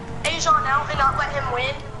out and not let him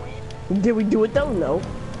win? Did we do it though? No.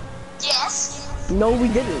 Yes. No, we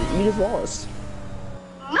didn't. We just lost.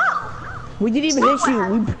 No. We didn't even hit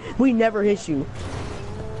you. We never hit you.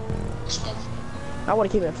 I would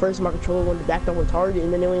have came at first. My controller wanted to back down with target,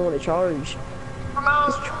 and then they didn't want to charge.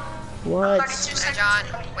 Ramon. What? 32 Hey, seconds. John,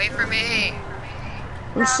 wait for me.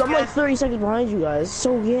 I'm like 30 seconds behind you guys. It's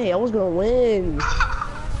so gay. I was gonna win.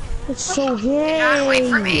 It's so gay. John, wait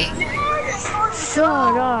for me.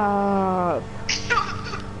 Shut up.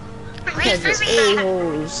 Wait Guys for are me.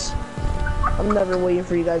 a-holes. I'm never waiting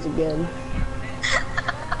for you guys again.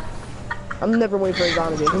 I'm never waiting for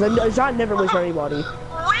John again. Because John never waits for anybody.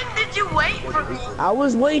 When did you wait for me? I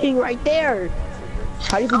was waiting right there.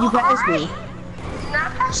 How do you think you passed me?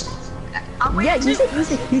 Not past you. I'm Yeah, waiting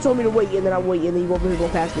too. you told me to wait, and then I wait, and then you go over here and go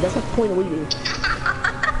past me. That's not the point of waiting.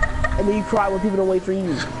 And then you cry when people don't wait for you.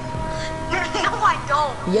 No, I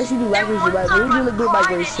don't. Yes, you do. Last race, one when time we did the I dirt bike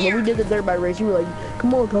cried race, in when we did the dirt bike race, you were like,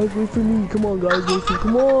 "Come on, guys, wait for me. Come on, guys, wait for me.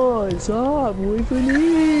 Come on, stop, wait for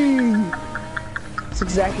me." That's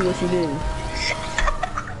exactly what you did.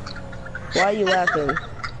 Why are you laughing?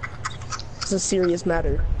 It's a serious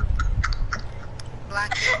matter.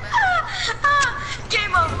 Black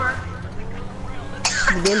Game over.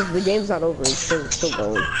 The game's not over. It's still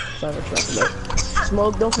going. It's not over.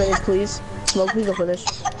 Smoke, don't finish, please. Smoke, please don't finish.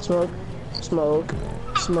 Smoke, smoke,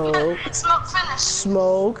 smoke, Smoke finish.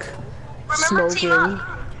 smoke, Remember smoking.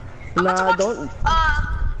 Tina? Nah, don't.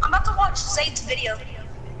 I'm about to watch Zayd's video.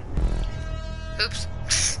 Oops.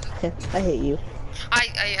 I hate you. I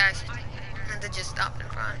had to just stop in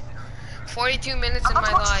front. 42 minutes I'm in about my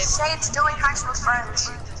to watch life. Zayd's doing heist with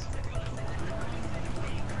friends.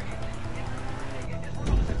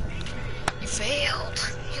 You failed.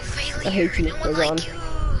 You failed. I hate you, No one Ron. like you.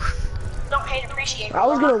 Don't hate, appreciate. I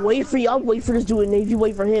was gonna wait for you. I'll wait for this dude, and if you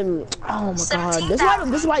wait for him, oh my god, this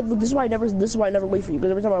is why I never wait for you.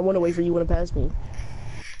 Because every time I want to wait for you, you want to pass me.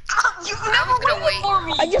 You I never was gonna waited wait. for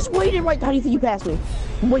me. I just waited right. How do you think you passed me?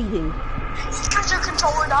 Waiting. Because your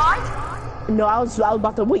controller died. No, I was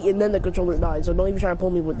about to wait, and then the controller died. So don't even try to pull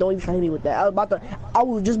me with. Don't even try to hit me with that. I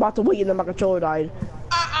was just about to wait, and then my controller died.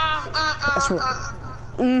 That's what.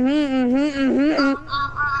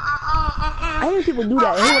 I hate people do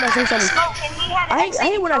that. I hate when I say something. I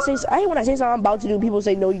hate when I say something I'm about to do. People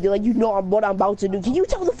say no, you like what I'm about to do. Can you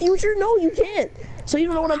tell the future? No, you can't. So you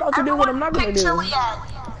don't know what I'm about to do, what I'm not gonna do.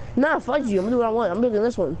 Nah, fuck you. I'm gonna do what I want. I'm building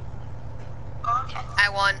this one. Okay. I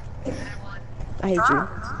won. I hate you.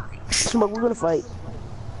 Smoke, we're gonna fight.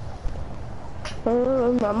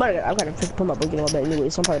 I'm gotta put my blanket on my bed anyway,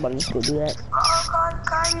 so I'm probably about to just go do that. Oh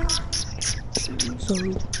God, So,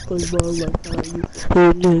 hey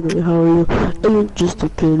nigga, how are you? I'm just a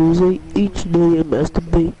kid who's 8 each day and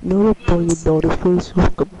masturbate. Not up on your daughter's face,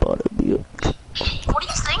 hook about it, be what are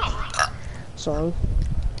you singing? Song.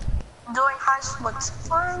 Doing heist with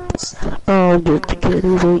friends. I'm just a kid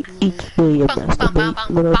who's 8 each day and masturbate.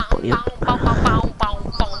 Not up on your...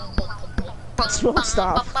 Smoke,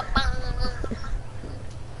 stop.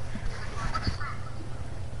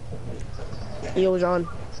 Yo, John.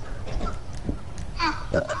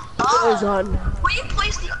 Yo, John. Will you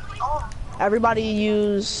place the? Oh. Everybody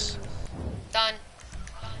use... Done.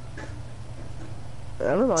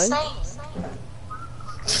 Never mind. Say.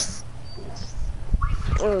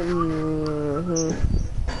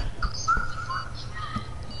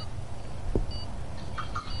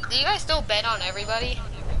 Do you guys still bet on everybody?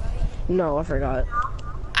 No, I forgot.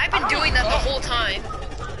 I've been doing that the whole time.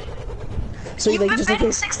 So you You've like been just like betting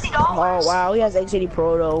this? $60. Oh wow, he has X80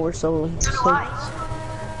 Pro though. We're so. So do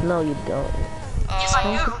I. No, you don't. Yes,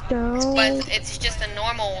 I do. No. But it's just a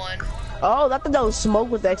normal one. Oh, I thought that was smoke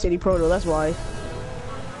with the X80 Pro though. That's why.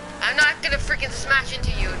 I'm not gonna freaking smash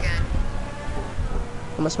into you again.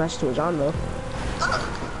 I'm gonna smash into a John though.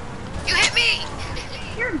 You hit me!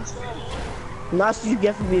 Not so you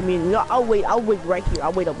get for being mean. No, I'll wait right here.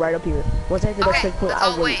 I'll wait up right up here. Once I hit the next Okay, checkpoint, let's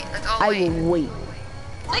I'll all wait. wait. Let's all I wait. will wait.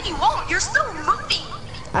 No, you won't. You're still moving.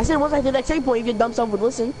 I said once I hit that checkpoint, if your dumb self would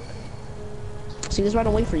listen. See, this is why I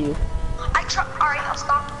don't wait for you. I try. All right, I'll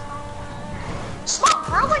stop. Smoke,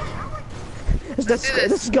 really? Let's do this.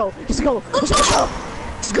 Let's go. Let's go. Let's go.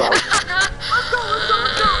 Let's go.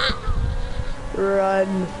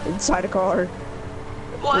 Run inside a car.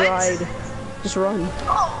 What? Ride. Just run.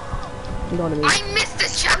 Oh, You know what I mean? I missed the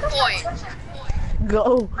checkpoint!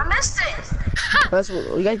 Go. I missed it. That's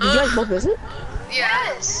what you guys. Did you guys both miss it? Yeah.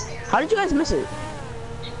 Yes. How did you guys miss it?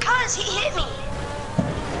 Cause he hit me.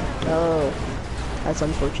 Oh, that's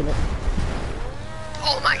unfortunate.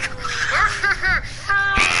 Oh my god.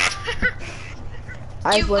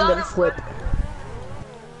 I You just learned how to gotta flip.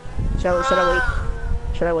 Should I wait?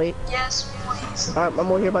 Should I wait? Yes, please. Alright,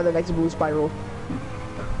 I'm over here by the next blue spiral.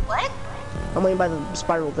 What? I'm waiting by the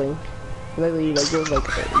spiral thing. Literally, like, goes like.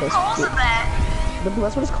 Who calls it that?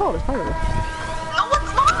 That's what it's called, a spiral. No,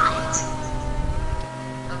 it's not.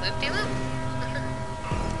 A loop-de-loop?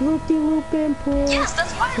 Loop-de-loop and pull. Yes,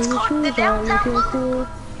 that's why it's And called the shoes are downtown looking loop. cool.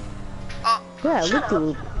 Oh, Yeah, Shut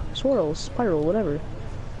loop-de-loop. Swirl, spiral, whatever.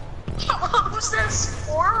 Who says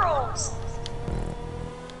squirrels?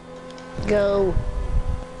 Go.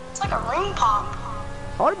 It's like a ring pop.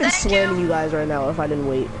 I would have been Thank slamming you. you guys right now if I didn't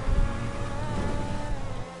wait.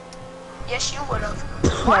 Yes, you would have.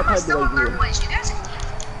 I'd Why am I probably still in be like third you. place? You guys?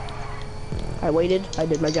 I waited, I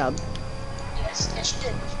did my job. Yes, yes,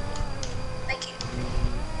 you did. Thank you.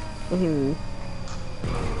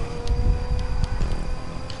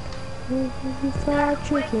 Fried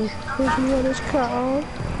chicken is what it's called.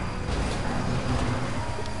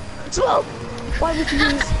 Smoke! Why would you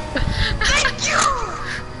use? Thank you.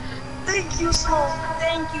 Thank you so.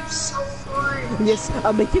 Thank you so much. Yes,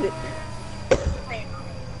 I'm making it.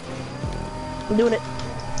 I'm doing it.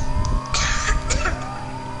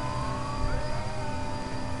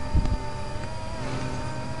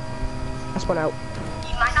 I spun out.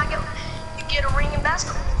 You might not get a ring in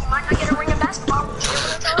basketball. You might not get a ring in basketball.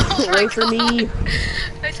 Wait for me.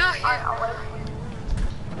 I saw you. Alright, I'll wait.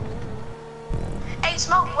 Hey,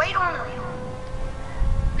 Smoke, wait on him.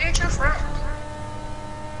 We're your friend.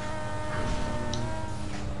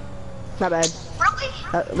 Not bad. Really?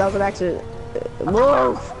 That was an accident.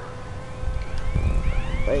 Move!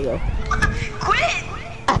 There you go. Quit!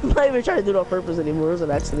 I'm not even trying to do it on purpose anymore. It was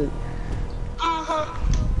an accident.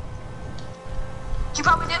 You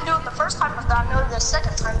probably didn't do it the first time, but I know the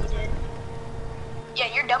second time you did.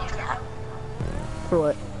 Yeah, you're dumb for that. For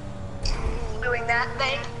what? Doing that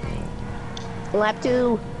thing. Lap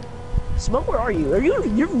 2. Smoke, where are you?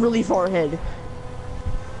 You're really far ahead.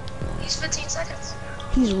 He's 15 seconds.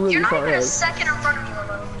 He's really You're not far even a ahead. second in front of me,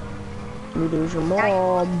 Rambo. Neither is your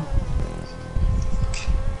mom.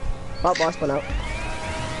 Oh, boss went out.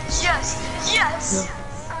 Yes! Yes!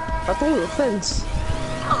 I told you, fence.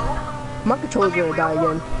 No. My controller's gonna die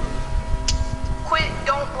again. Quit,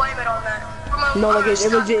 don't blame it on that. Rambo, No, like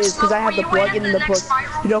it legit is because I have the Smoke, will you plug wait in at the plug. next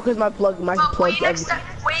spiral? You know, because my plug,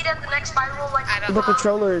 Wait at the next spiral, like the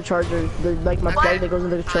controller charger, like my plug that goes in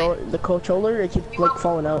the controller, it keeps like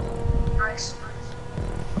falling out. Nice.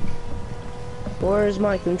 Where's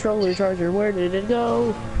my controller charger? Where did it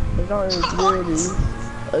go? It's on his really,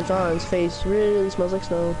 it's on his face. Really smells like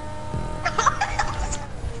snow.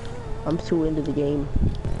 I'm too into the game.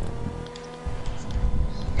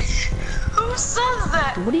 Who says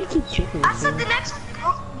that? What do you keep kicking? I said the next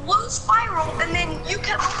blue spiral, and then you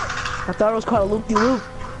kept moving. I thought it was called a loop-de-loop.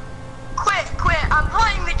 Quit. I'm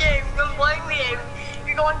playing the game.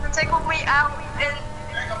 You're going to take me out and...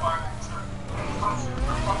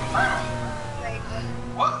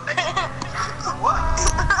 What? What?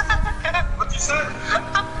 What you said?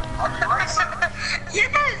 Are you right, sir?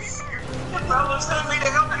 Yes! Fellas need me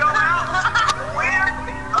to help y'all out. Where?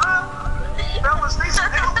 Fellas need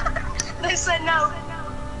some help. They said no.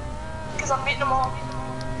 Because I'm beating them all.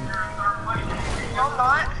 No, I'm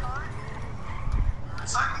not.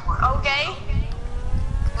 Okay.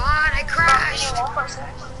 Come on, I crashed. One person.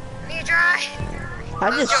 Need to try.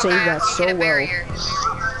 I just saved that so well. Barrier.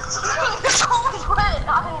 What?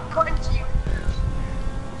 I didn't punch you.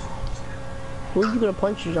 Who are you gonna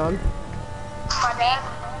punch, John? My dad.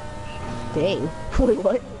 Dang. Wait,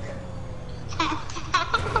 what?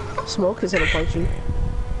 Smoke is gonna punch you.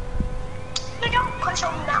 No, don't punch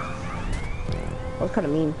on me now. That was kind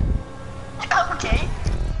of mean. Okay.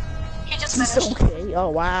 He just It's finished. okay. Oh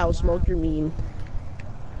wow, Smoke, you're mean.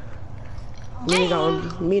 Me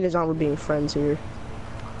and John were being friends here.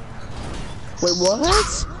 Wait,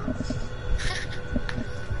 what?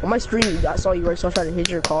 On my stream, I saw you right, so I tried to hit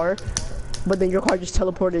your car, but then your car just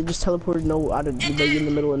teleported no out of like, in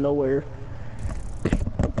the middle of nowhere.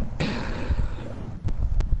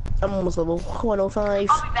 I'm almost level 105.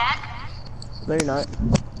 I'll be back. No, you're not.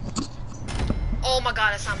 Oh my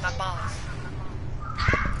god, it's not my boss.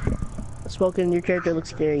 Smoking, your character looks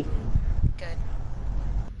scary. Good.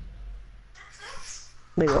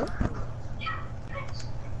 Wait, what?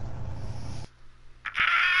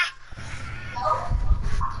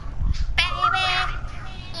 Baby,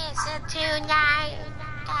 it's a tonight.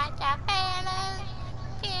 Got that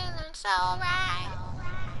feeling so right.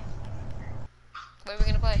 What are we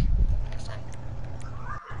gonna play?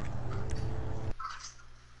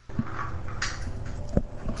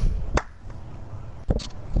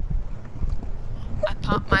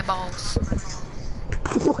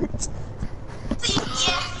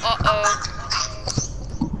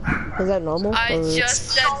 Is that normal? I or- just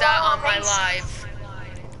said that on my live.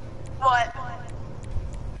 What?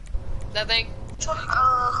 Nothing.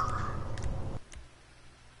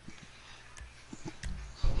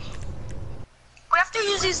 We have to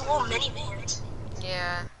use these little minivans.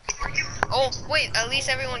 Yeah. Oh, wait, at least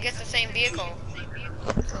everyone gets the same vehicle.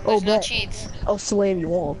 So Oh, there's no bet. cheats. I'll slam you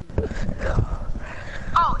all.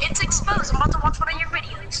 Oh, it's exposed. I'm about to watch one of your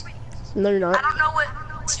videos. No, you're I not. don't know what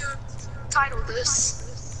to title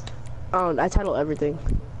this. I title everything.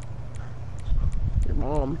 Your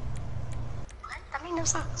mom. What? That means no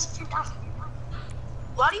sense. You're dumb.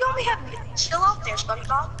 Why do you only have me? Chill out there,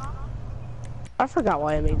 SpongeBob. I forgot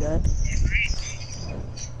why I made that.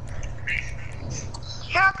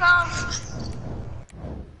 Here I come.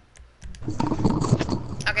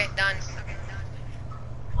 Okay, done.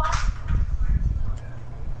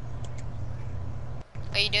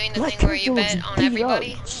 Are you doing the My thing where you character bet looks on beat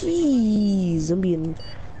everybody? up. Jeez, I'm betting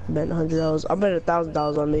 $100. I bet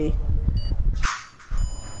 $1,000 on me.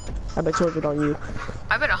 I bet 200 on you.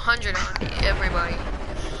 I bet 100 on everybody.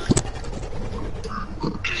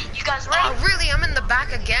 You guys ready? Oh, really? I'm in the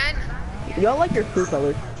back again? Y'all like your crew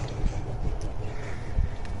color.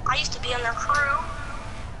 I used to be in their crew.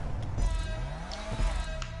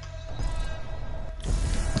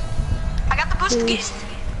 I got the boost again.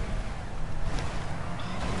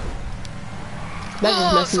 That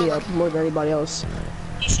just messed so me up more than anybody else.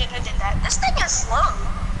 You shouldn't have did that. This thing is slow.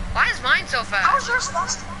 Why is mine so How was fast? yours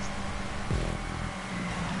fast?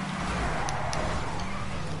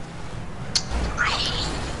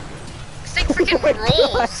 This thing freaking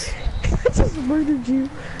rolls. I just murdered you.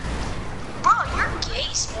 Bro, you're gay,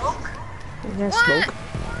 Smoke. Yeah, What? smoke.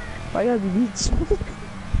 Why gotta be meat smoke?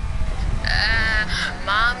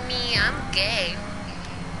 Mommy, I'm gay.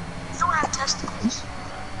 You don't have testicles.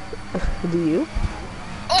 Do you?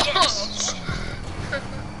 Oh! Yes.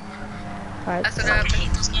 Alright. That's what I happened.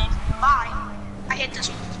 hate this game. Bye. I hate this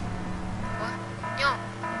one. What?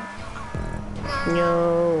 Yo.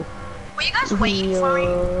 Yo. Will you guys wait for me?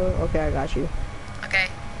 Okay, I got you. Okay.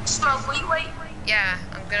 Smoke, will you wait? Yeah,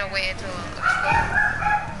 I'm gonna wait until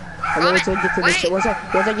I'm gonna wait till I get to this. Wait. Once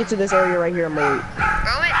I get to this area right here, I'm gonna wait.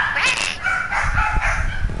 Roman, wait!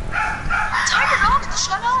 Tell your dogs to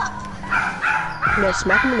shut up. Yeah,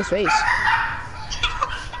 smack him in his face.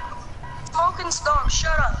 Smoke and Storm,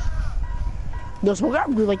 shut up. Yo, smoke, I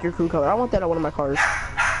really like your crew color. I want that on one of my cars.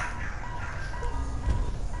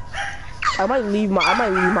 I might leave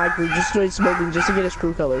my crew just to smoking just to get his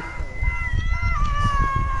crew color.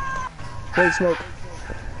 Wait, smoke.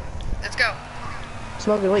 Let's go.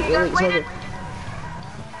 Smoking, wait, smoking.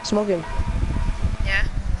 Smoking. Yeah?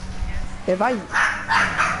 If I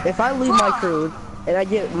leave my crew and I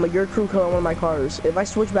get your crew color on one of my cars, if I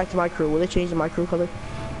switch back to my crew, will it change to my crew color?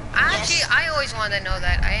 Actually, I always wanted to know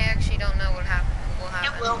that. I actually don't know what happened.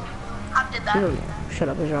 It will. I did that. Shut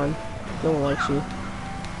up, John. No one likes you.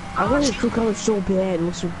 I want your crew color so bad. It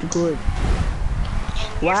looks so good.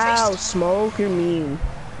 In your Wow, face. Smoke, you're mean.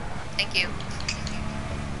 Thank you.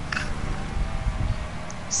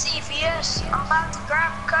 CVS, I'm about to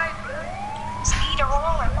grab a kite. Speed or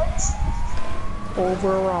rollerblades.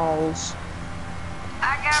 Overalls.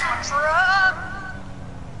 I got my truck.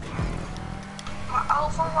 My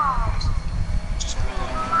overalls. Just me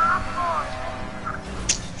and my boy.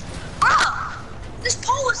 Bro, this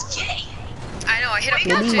pole is gay. I know, I hit a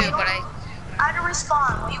Will pole you too, wait but on me? I had to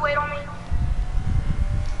respawn. Will you wait on me?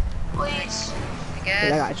 Please. I Yeah, I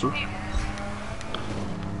guess. got you.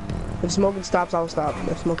 If smoking stops, I'll stop.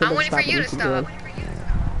 If smoking I'm doesn't waiting for stop, you then to keep stop.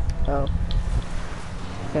 going. Oh.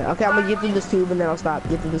 Okay, I'm gonna get through this tube and then I'll stop.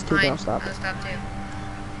 Get through this tube and Fine, I'll stop. I'll stop too.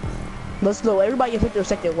 Let's go. Everybody hit their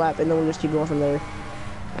second lap and then we'll just keep going from there.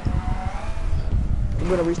 We're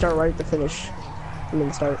gonna restart right at the finish. I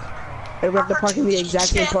mean, start. And we have to park in the exact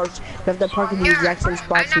same parts. We have to park in the exact same spots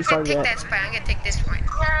we I'm not gonna started take at. that spot. I'm gonna take this one.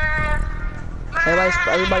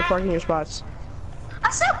 Everybody park in your spots. I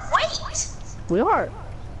said wait. We are.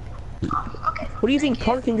 Okay. What do you think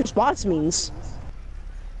park in your spots means?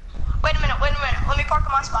 Wait a minute. Let me park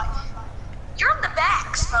on my spot. You're in the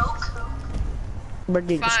back, Smoke. But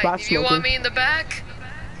your Fine, spot's if you want smoking. me in the back,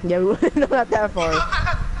 Yeah, no, not that far.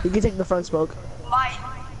 You can take the front smoke. Why?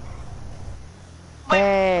 Wait,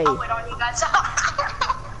 Hey. I'll wait on you guys.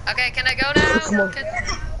 okay, can I go now? Come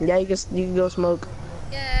on. Yeah, you can go smoke.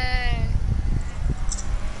 Yay.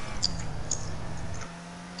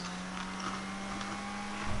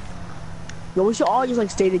 Yo, we should all just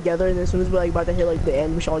like stay together, and as soon as we're like about to hit like the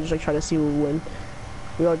end, we should all just like try to see who will win.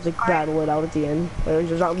 We all just like battle it out at the end. Like,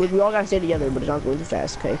 it's not, we all gotta stay together, but it's not going too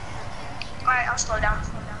fast. Okay. Alright, I'll slow down.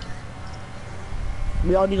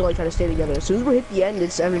 We all need to like try to stay together. As soon as we hit the end,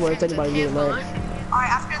 it's everyone, it's anybody getting right. Alright,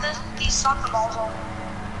 after this, these soccer balls will.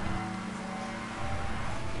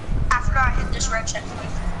 After I hit this red check,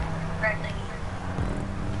 red thing.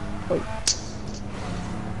 Wait.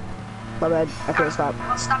 My bad. I couldn't stop.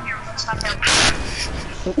 Let's stop here. Let's stop here.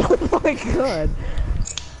 Oh my god.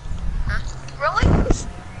 Really?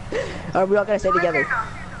 Alright, we all gotta stay together.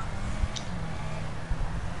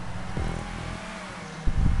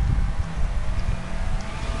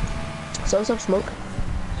 So what's up, Smoke?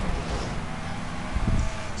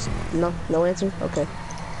 No answer? Okay.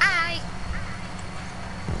 Hi.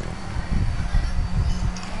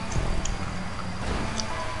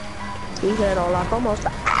 Díselo hola, ¿cómo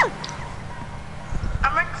está?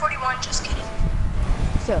 I'm rank 41, just kidding.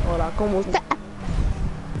 Díselo hola, ¿cómo está?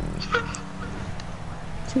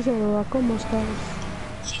 Díselo hola, ¿cómo estás?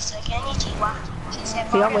 She said, konnichiwa. She said,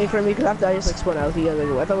 So y'all wait for me, because after I just like spun out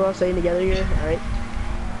together. I thought we were all staying together here, alright?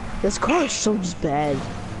 This car is so just bad.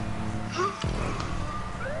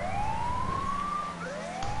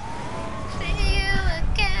 See you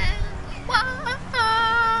again. Whoa.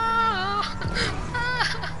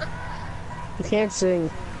 You can't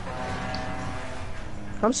sing.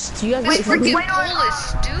 You guys My wait for me. freaking pool is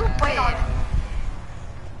stupid.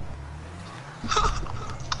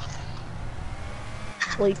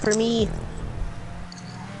 Wait for me.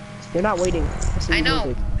 You're not waiting. I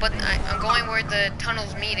know, but I'm going where the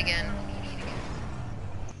tunnels meet again.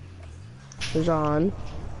 There's on.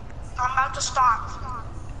 I'm about to stop.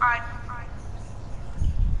 Alright.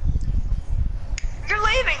 You're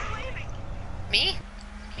leaving. Me?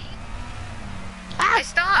 I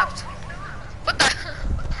stopped. What the?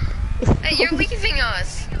 Hey, you're leaving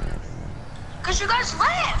us. Because you guys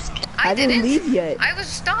left. I didn't leave yet. I was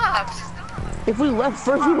stopped. If we left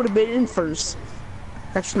first, we would have been in first.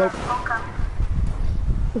 That's nope. Okay.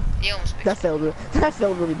 You almost picked That failed. That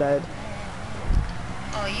failed really bad.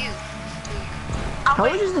 Oh, you. How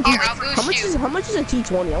much is the Here, I'll boost how much is a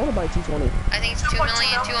T20? I want to buy a T20. I think it's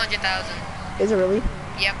 2,200,000. Is it really?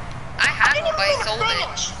 Yep. I have one, but I sold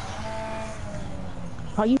it.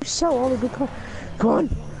 Oh, you sell all the good cars. Come on.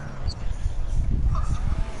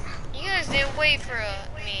 You guys didn't wait for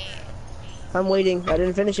me. I'm waiting. I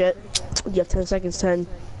didn't finish yet. You have 10 seconds. 10,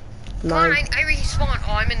 Come on, 9, I respawned.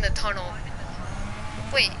 Oh, I'm in the tunnel.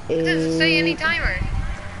 Wait, it doesn't say any 8, timer.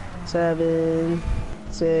 7,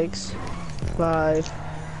 6, 5,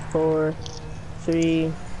 4,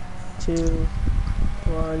 3, 2,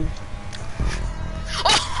 1.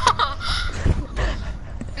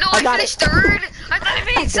 No, I finished third. I thought I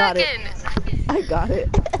finished second. I got it.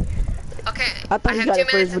 Okay, I thought you have got 2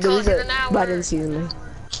 it minutes first, but until then it's an hour. I didn't see me.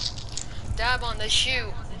 Dab on the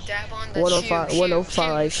shoe. Dab on the 105, shoe.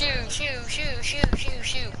 105. Shoe.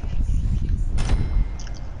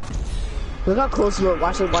 Look how close we were.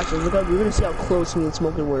 Watch this. Look how we're gonna see how close me and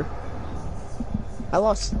Smoking were. I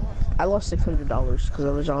lost $600 because I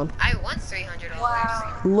was on. I won $300.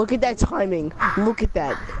 Wow. Look at that timing. Look at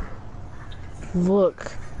that.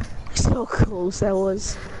 Look. So close that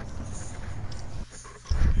was.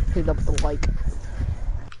 Hit up the like.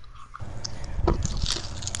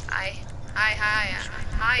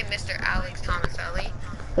 Hi, Mr. Alex Thomaselli.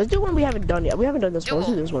 Let's do one we haven't done yet. We haven't done this one.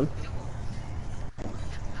 Let's do this one.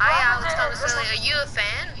 Hi, Alex Thomaselli. Are you a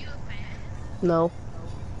fan? No.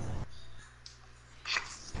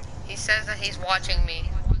 He says that he's watching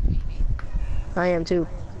me. I am too.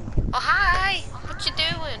 Oh, hi. What you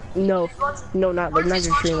doing? No, not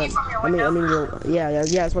your stream. I mean, yeah,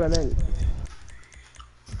 that's what I meant.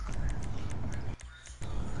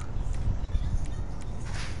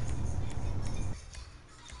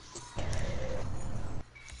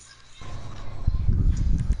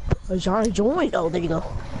 John joined. Oh, there you go.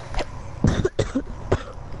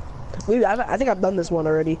 I think I've done this one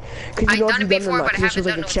already. I've done it before, but I haven't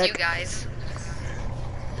done it with you guys.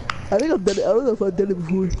 I think I've done it. I don't know if I've done it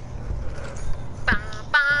before.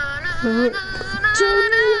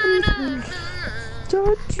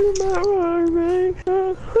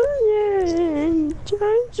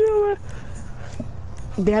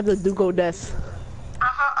 They have the Duke of Death.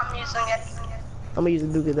 I'm using it. I'm gonna use the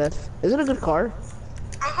Duke of Death. Is it a good car?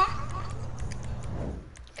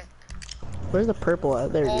 Where's the purple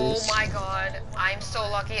at? There it is. Oh my god, I'm so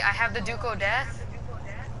lucky. I have the Duke of Death.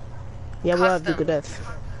 Yeah, we have Duke of Death.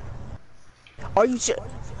 Are you sure?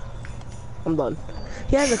 I'm done.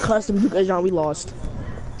 He has a custom Duke of Death. We lost.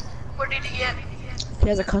 What did he get? He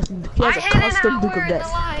has a custom. He has a custom Duke of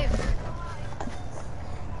Death.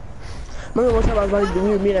 Remember one time I was like,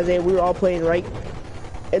 me and Isaiah, we were all playing, right?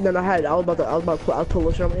 And then I was about to put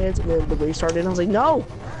lotion on my hands, and then the race started, and I was like, no!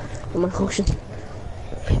 I'm like, lotion.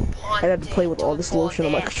 I had to play with all this lotion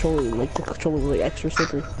on my controller, like the controller was like extra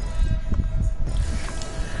slippery.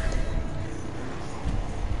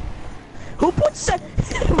 Who put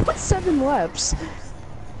who put 7 laps?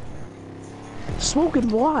 Smoking,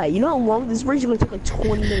 why? You know how long this race is gonna take, like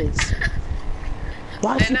 20 minutes.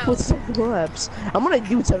 Why did you put 7 laps? I'm gonna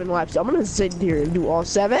do 7 laps. I'm gonna sit here and do all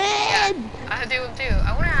 7. Yeah, I do too.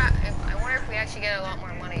 I wonder if we actually get a lot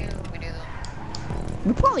more money if we do them.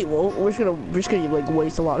 We probably won't. We're just gonna like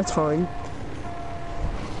waste a lot of time.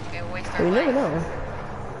 Waste our We never life. know.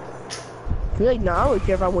 I feel like, nah, I don't really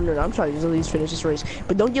care if I win or not. I'm trying to just at least finish this race.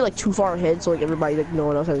 But don't get like too far ahead so like everybody, like no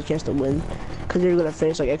one else has a chance to win. Cause you're gonna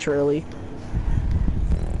finish like extra early.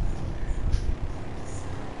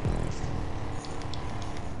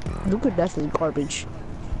 Luke are definitely garbage.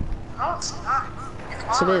 No, it's not.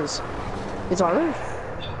 Yes, it is. It's orange.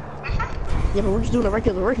 Yeah, but we're just doing a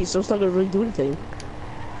regular race, so it's not gonna really do anything.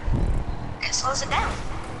 It slows it down.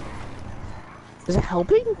 Is it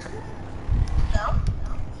helping? No.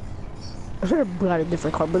 I should have got a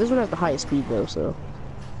different car, but this one has the highest speed though, so.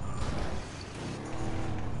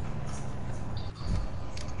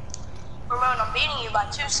 Ramon, I'm beating you by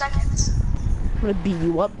 2 seconds. I'm gonna beat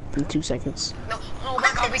you up in 2 seconds. No, oh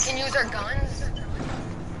my god, we can use our guns?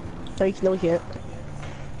 No, we can't.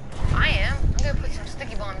 I am. I'm gonna put some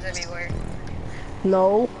sticky bombs everywhere.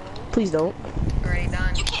 No, please don't. Already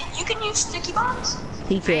done. You can use sticky bombs?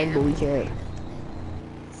 He can, but we can't.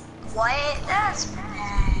 What? That's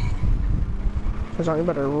bad. Cause I'm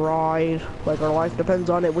about to ride. Like our life depends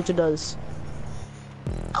on it, which it does.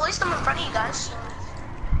 At least I'm in front of you guys.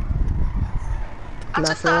 I Not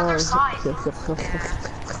took for the long. other side. Took the other.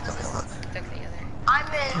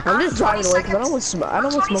 I'm just driving away because I don't want I'm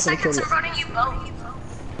 20 smoking to kill seconds me. in front of you both.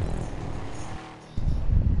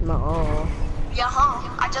 Nuh-uh. Yeah, huh?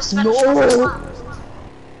 I just finished my first No. lap.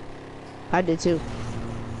 I did too.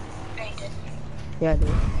 Yeah, you did. Yeah, I did.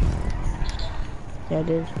 Yeah, I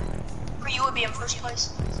did. Or you would be in first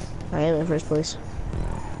place. I am in first place.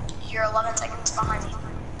 You're 11 seconds behind me.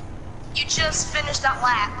 You just finished that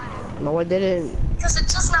lap. No, I didn't. Because it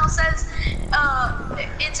just now says,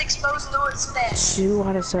 it's exposed to its fish. 2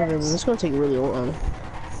 out of 7. This is gonna take really long.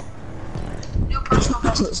 New personal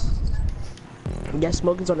best. Yeah,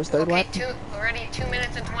 smoking's on his 3rd Okay, lap. already 2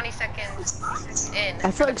 minutes and 20 seconds in.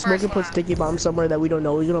 I feel like smoking put sticky bombs somewhere that we don't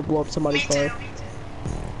know. He's gonna blow up somebody's Me too. car.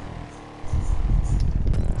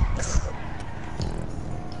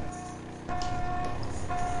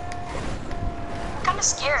 I'm kind of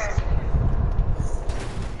scared.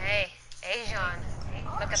 Hey, Asian,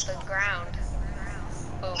 look at the ground.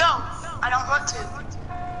 Boom. No, I don't want to.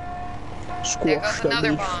 There goes Squash the another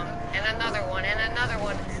leaf. bomb, and another one, and another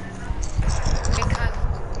one. Because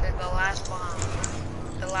the last bomb.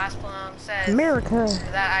 The last bomb says America.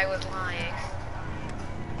 that I was lying.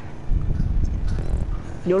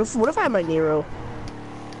 Yo, what if I had my Nero?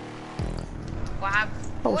 What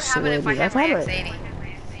Oh, would happen if I sweaty. had my I thought X80?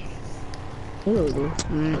 Ew.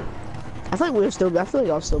 I feel like we'll still. I feel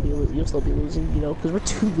like I'll still be. You'll still be losing, you know, because we're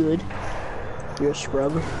too good. You're a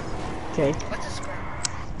scrub. Okay. What's a scrub?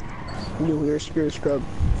 You're a scrub.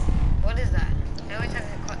 What is that? I always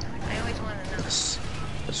have to. I always want to know.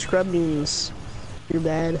 A scrub means you're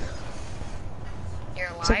bad. You're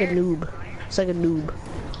a liar. It's like a noob. It's like a noob.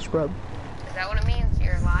 Scrub. Is that what it means?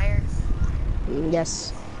 You're a liar.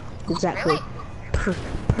 Yes. Exactly. Really?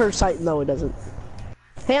 Per site. No, it doesn't.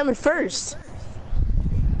 Hey, I'm in first.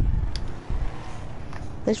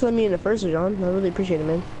 Thanks for letting me in the first, John. I really appreciate it,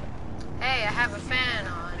 man. Hey, I have a fan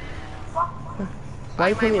on. Why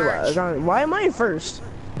you Buy put my me? merch. John, why am I in first?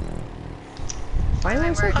 Why am I My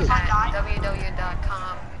in merch second? at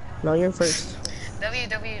www.com. No, you're in first.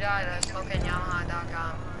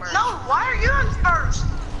 www.smokeingyamaha.com. Merch. No, why are you in first?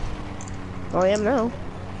 Oh, I am now.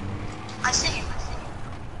 I see you.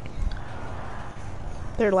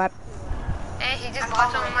 3rd lap. Hey, he just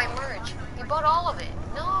bought some of my merch. He bought all of it.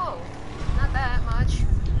 No, not that much.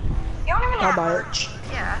 You don't even I'll have buy it. merch.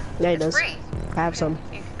 Yeah. Yeah, he it's does. free. I have some.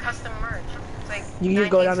 You can custom merch. It's like You can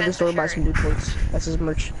just go 19 down to the cents store a and buy shirt. some dude shorts. That's his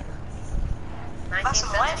merch. 19 Buy some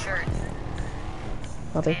cents what? a shirt.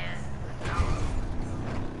 Nothing. And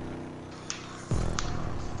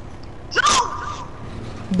No!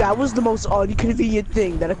 That was the most inconvenient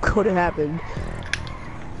thing that could have happened.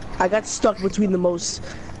 I got stuck between the most.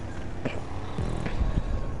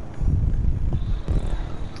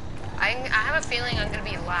 I have a feeling I'm gonna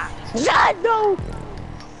be lapped. Ah, no!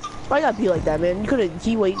 Why you gotta be like that, man? You could've.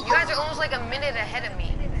 Wait. You guys are almost like a minute ahead of me.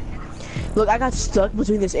 Look, I got stuck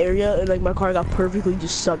between this area and like my car got perfectly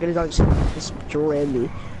just stuck and it just jammed me.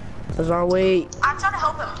 I was on wait. I'm trying to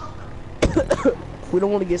help him. We don't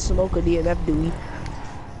want to get smoke or DNF, do we?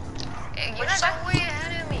 You guys are way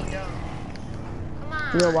ahead of me, though. Come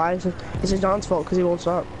on. You know why? It's John's fault because he won't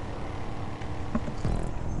stop.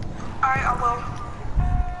 Alright, I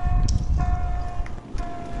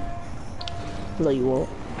will. No, you won't.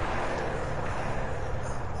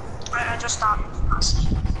 I just stopped.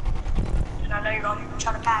 And I know you're gonna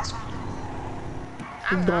try to pass me.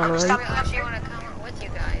 I'm Done, not. right? I actually want to come with you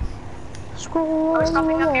guys. Scroll. Are we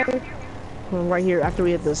stopping up here? Right here after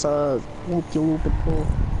we hit this loop and pull.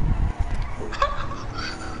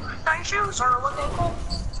 Nice shoes are looking cool.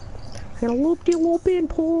 And a loop and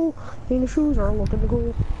pull. And the shoes are looking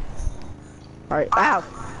cool. Alright, ow!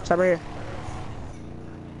 Stop right here.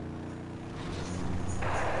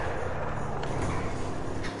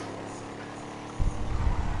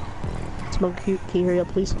 Smoke, can you hurry up,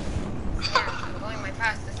 please? Yeah, I'm going my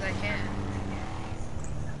fastest I can.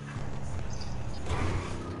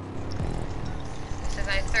 It says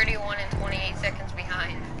I'm 31 and 28 seconds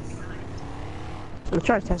behind. I'm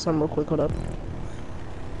trying to test something real quick, hold up.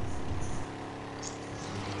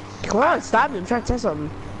 Come on, stop it, I'm trying to test something.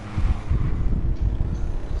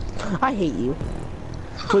 I hate you.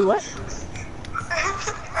 Wait, what?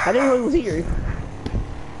 I didn't know he was here.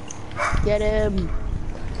 Get him!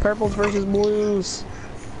 Purples versus blues.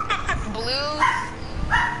 Blue.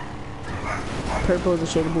 Purple is a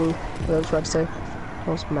shade of blue. What I was about to say.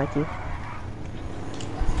 I'll smack you.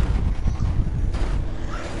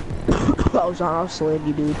 Oh, John, I'll slam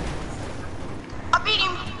you, dude. I beat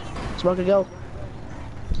him. Smoker, go.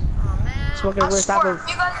 Oh man. Smoker, we're stopping.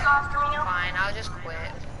 You guys go after me now. Fine, I'll just quit.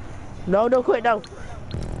 No, don't quit, no.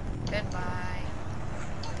 Goodbye.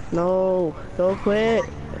 No, don't quit.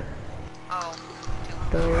 Oh.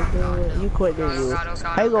 Don't do it. You quit, didn't you?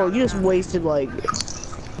 Hey, go, you just wasted, like...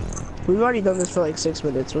 We've already done this for like 6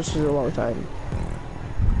 minutes, which is a long time.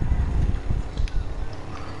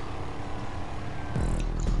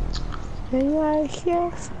 And I hear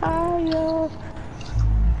fire.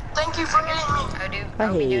 Thank you for hitting me.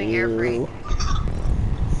 I'll be doing air free. you.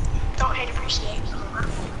 Don't hate, appreciate.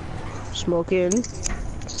 Smoking.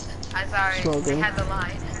 I'm sorry. Smoking. I had the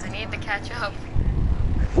line. I need to catch up.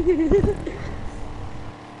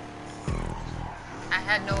 I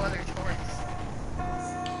had no other choice.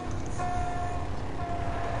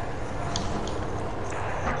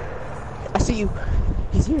 I see you.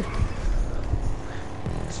 He's here.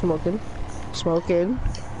 Smoking. Smoking.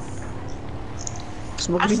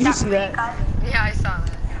 Smoking. Did you see that? Yeah, I saw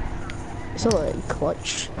that. So like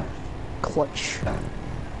clutch. Clutch.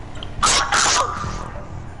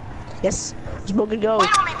 Yes. Smoking, go. Wait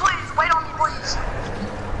on me, please. Wait on me, please.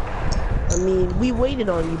 I mean, we waited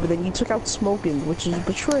on you, but then you took out Smoking, which is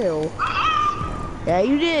betrayal. Yeah,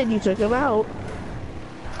 you did. You took him out.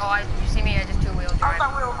 Oh, you see me? I just two-wheel I drive.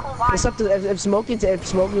 thought we were cool. Bye. It's up to if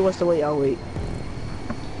Smoking wants to wait, I'll wait.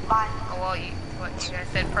 Bye. Oh, well, you guys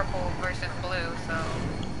said purple versus blue, so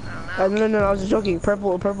I don't know. No, I was just joking.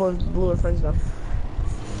 Purple and blue are friends now.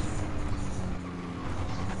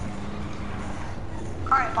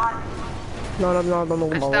 Alright, bye. No. I'm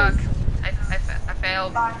stuck. I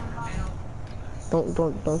failed. Bye. Don't,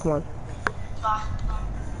 come on. Bye.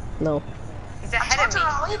 No. He's ahead of me.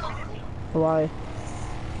 I'm leaving. Why?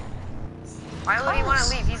 Why would he want to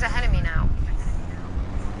leave? He's ahead of me now.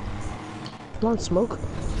 Come on, Smoke.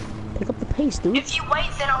 Pick up the pace, dude. If you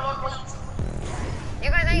wait, then I won't leave. You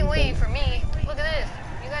guys ain't waiting for me. Look at this.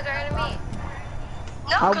 You guys are ahead of me.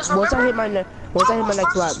 No, because Once I hit my next lap, once I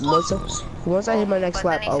hit my next But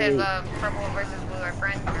lap, then I'll he wait. said purple versus blue are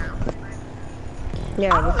friends now.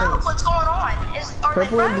 Yeah, I we're don't know friends. what's going on. Are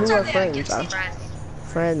Purple they and friends blue or are they friends. against each other?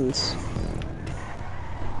 Friends. Friends.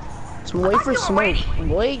 So wait for you were Smoke. waiting.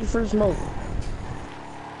 Wait for Smoke.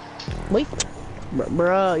 Wait.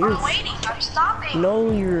 Bruh, you're... I'm waiting. I'm stopping.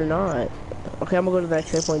 No, you're not. Okay, I'm gonna go to the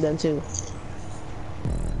next checkpoint then, too.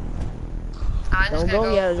 I'm just Don't gonna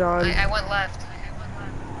go yet, John. I went left.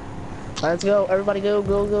 Let's go. Everybody go.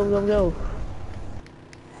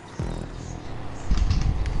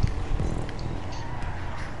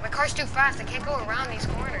 My car's too fast. I can't go around these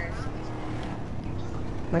corners.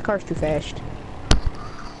 My car's too fast.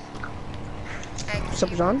 Hey, What's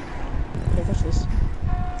up, John? Can't touch this.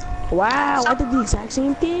 Wow, I did the exact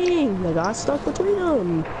same thing. I got stuck between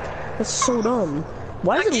them. That's so dumb.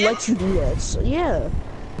 Why does it let you do that? So, yeah.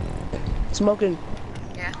 Smoking.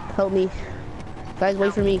 Yeah. Help me. Guys,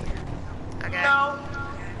 wait for me. Okay. No.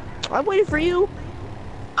 I waited for you.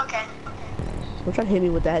 Okay. Don't try to hit me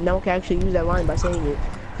with that. Now I can actually use that line by saying it.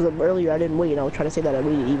 Because earlier I didn't wait. I was trying to say that I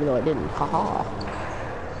waited even though I didn't. Haha.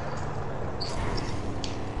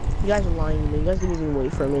 You guys are lying to me. You guys didn't even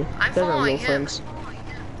wait for me. I'm You guys are following real him. friends.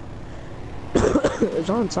 It's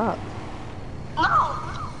on top. No.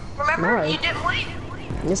 Remember, Why? you didn't wait.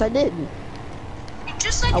 Yes, I did. You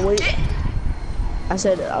just said I you waited. didn't. I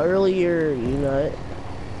said earlier, you nut.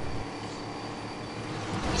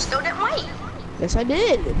 You still didn't wait. Yes, I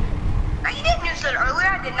did. No, you didn't. You said earlier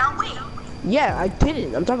I did not wait. Yeah, I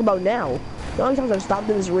didn't. I'm talking about now. The only times I've stopped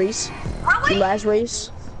in this race, the Really? last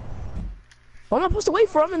race. What am I supposed to wait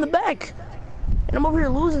for? I'm in the back. And I'm over here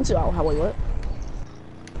losing to. Oh, how, wait, what?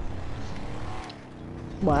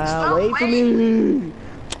 Wow, Stop wait for waiting. me.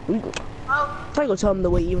 Oh, I'm gonna tell him to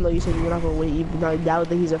wait, even though you said you're not gonna wait. Even though I doubt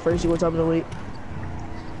that he's at first, you gonna tell him to wait.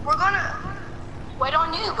 we're gonna wait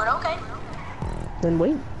on you, but okay. Then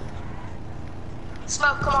wait.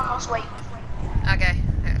 Smoke, come on, let's wait. Okay.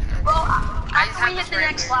 Well, I just after we have hit to the spray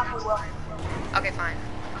next here. lap, we will. Okay, fine.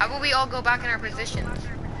 How about we all go back in our positions?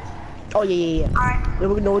 Oh, yeah. Alright. No,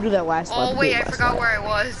 we'll do that last lap. Oh We'll do wait, it I last forgot lap. where I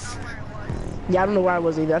was. Yeah, I don't know where I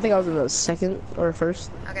was either. I think I was in the second or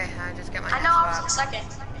first. Okay, I just get my I next know I was in lap. second.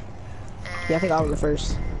 Yeah, I think I was the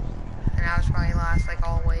first. And I was probably last, like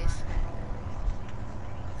always.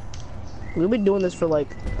 We've been doing this for like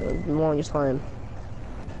the longest time.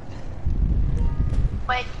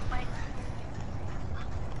 Wait.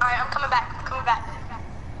 Alright, I'm coming back. I'm coming back.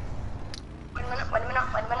 Wait a minute. Wait.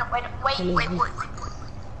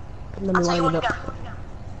 Let me I'll tell you line when it to up. go.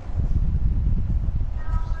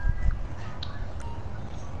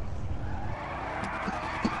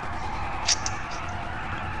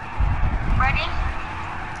 Ready?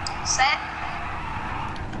 Set.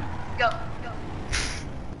 Go.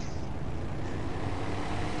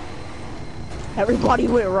 Everybody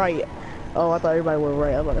went right. Oh, I thought everybody went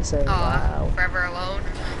right. I was about to say, Oh, wow. forever alone.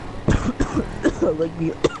 Like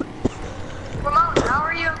me. Ramon, how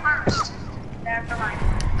are you first? Never mind.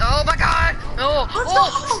 Oh my god! Oh! Let's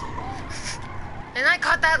Oh! And I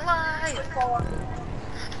caught that live! go.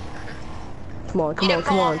 Come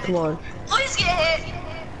on. Please get hit.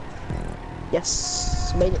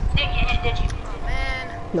 Yes, made it. Didn't get hit, did you? Oh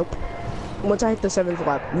man. Nope. Once I hit the 7th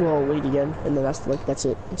lap, we'll wait again, and then that's it. That's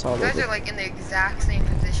all. You guys Over. are like in the exact same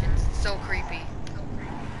positions. It's so creepy.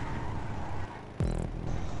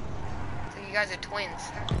 So you guys are twins.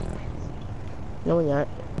 No, we're not.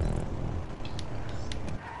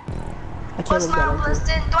 I can't What's look that my into. list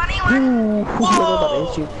in 21? Ooh, we're about to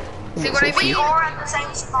hit you. See what I We mean? are at the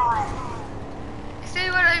same spot. See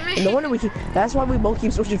what I mean? No wonder we keep. That's why we both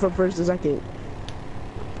keep switching from first to second.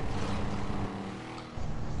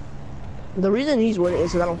 The reason he's winning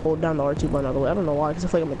is because I don't hold down the R2 button all the way. I don't know why, because I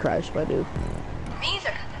feel like I'm gonna crash if I do. Me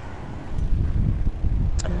either.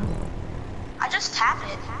 I just tap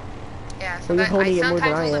it. Yeah, Well, you're sometimes, holding it more sometimes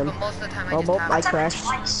than I hold it, am. but most of the time I Oh, just well, tap I it. Tap it crashed.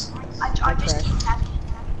 twice. I just keep tapping.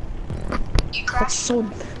 You crashed.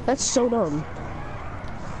 That's so dumb.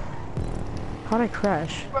 How'd I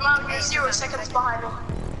crash? Ramon, you're 0 seconds behind me.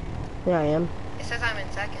 Yeah, I am. It says I'm in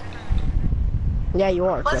second. Yeah, you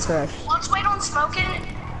are. 'Cause I crashed. Let's wait on smoking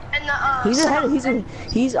and the He's ahead.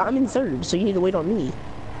 second- I'm in third, so you need to wait on me.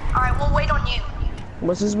 Alright, we'll wait on you.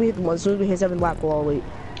 As soon as we hit 7th lap, we'll all wait.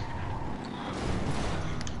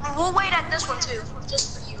 We'll wait at this one too.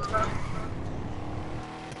 Just for you, Ramon.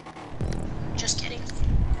 Just kidding.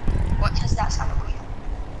 What? Because that sounded weird.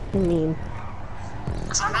 I mean,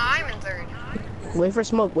 Now I'm in third. wait for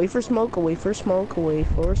smoke. Wait for smoke. Wait for smoke. Wait a minute.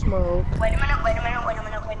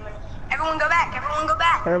 Everyone go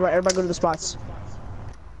back. Everybody go to the spots.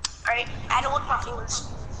 Alright, I had to look at my fingers.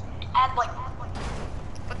 Add like,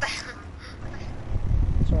 What the hell?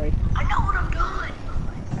 Sorry. I know what I'm doing.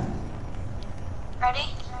 Ready,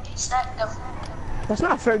 set, go. That's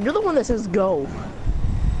not fair. You're the one that says go.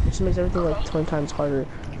 It just makes everything like 20 times harder.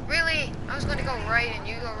 Really? I was gonna go right and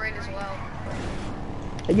you go right as well.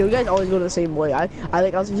 Yo, you guys always go the same way. I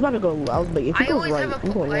was he's about to go. I was like, if he I goes always right, have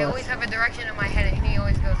I'm going I left. always have a direction in my head and he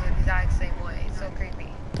always goes the exact same way. It's so creepy.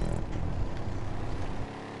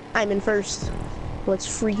 I'm in first. Let's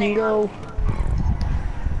freaking go.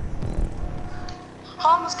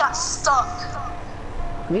 Almost got stuck.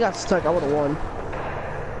 We got stuck. I would have won.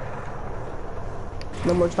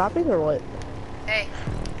 No more stopping or what? Hey,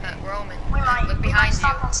 Roman, We might. look we might behind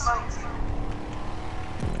stop you. on smoke.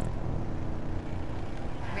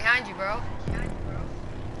 Behind you, bro.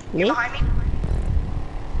 Me? Behind me.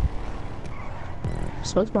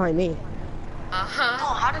 Smoke's behind me. Uh-huh.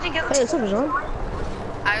 Oh, how did he get? Hey, what's up, John?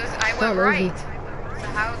 I went Oh, right. So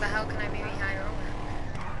how the hell can I be behind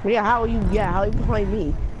Roman? Yeah, how are you behind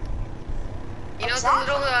me? You know the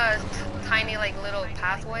little tiny like little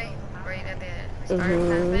pathway right at the start of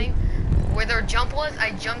that thing? Where their jump was,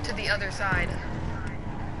 I jumped to the other side.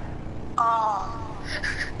 Oh,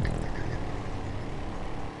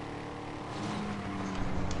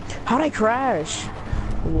 How'd I crash?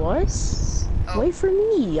 What? Oh. Wait for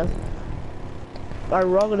me. Alright,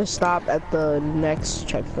 we're all gonna stop at the next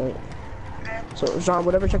checkpoint. So, Jean,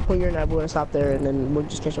 whatever checkpoint you're in, we're gonna stop there, and then we'll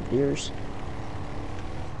just catch up to yours.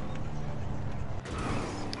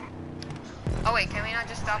 Oh wait, can we not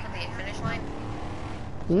just stop at the finish line?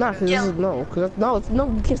 Nah, cause this is, no, cause no,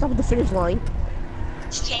 you can't stop at the finish line.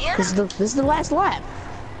 You can? Cause this is the last lap.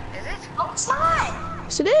 Is it? No, it's not.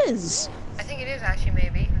 Yes, it is. I think it is actually,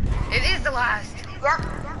 maybe. It is the last. Yep.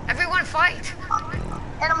 Everyone fight!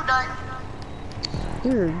 And I'm done.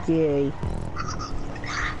 You're gay.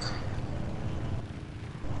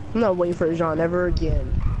 I'm not waiting for Jean ever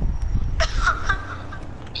again.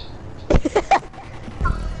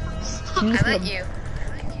 I let you.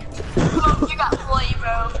 You got play,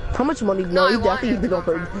 bro. How much money? No, I I think wanted you've been to.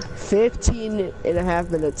 over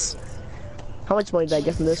 15.5 minutes. How much money did I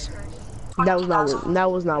get from this? That was not worth.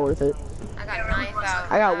 That was not worth it. I got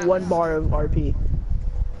 9,000. I got 1 bar of RP.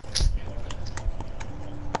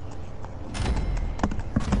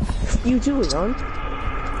 You too, Leon.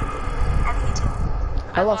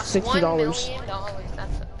 I lost $60. $1 million. That's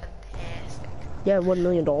fantastic. Yeah, $1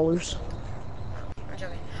 million. I'm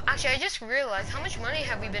joking. Actually, I just realized how much money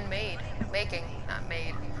have we been making? Not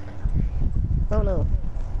made. I don't know.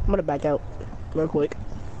 I'm gonna back out real quick.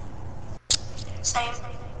 Same.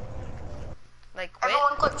 Like quit?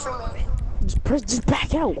 Everyone click for me. Just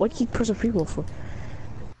back out. What keep pressing people for?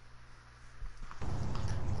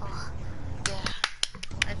 Oh, yeah.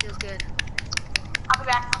 That feels good. I'll be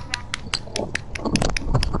back.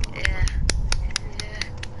 Yeah.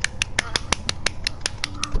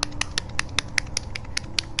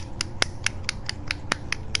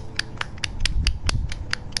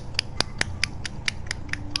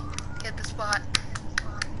 Get the spot.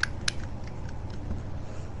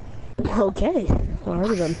 Okay.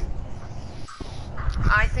 Alrighty then.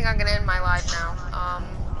 I think I'm gonna end my live now.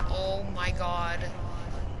 Oh my god.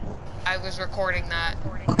 I was recording that.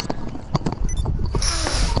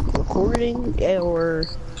 Recording or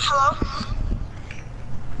Hello?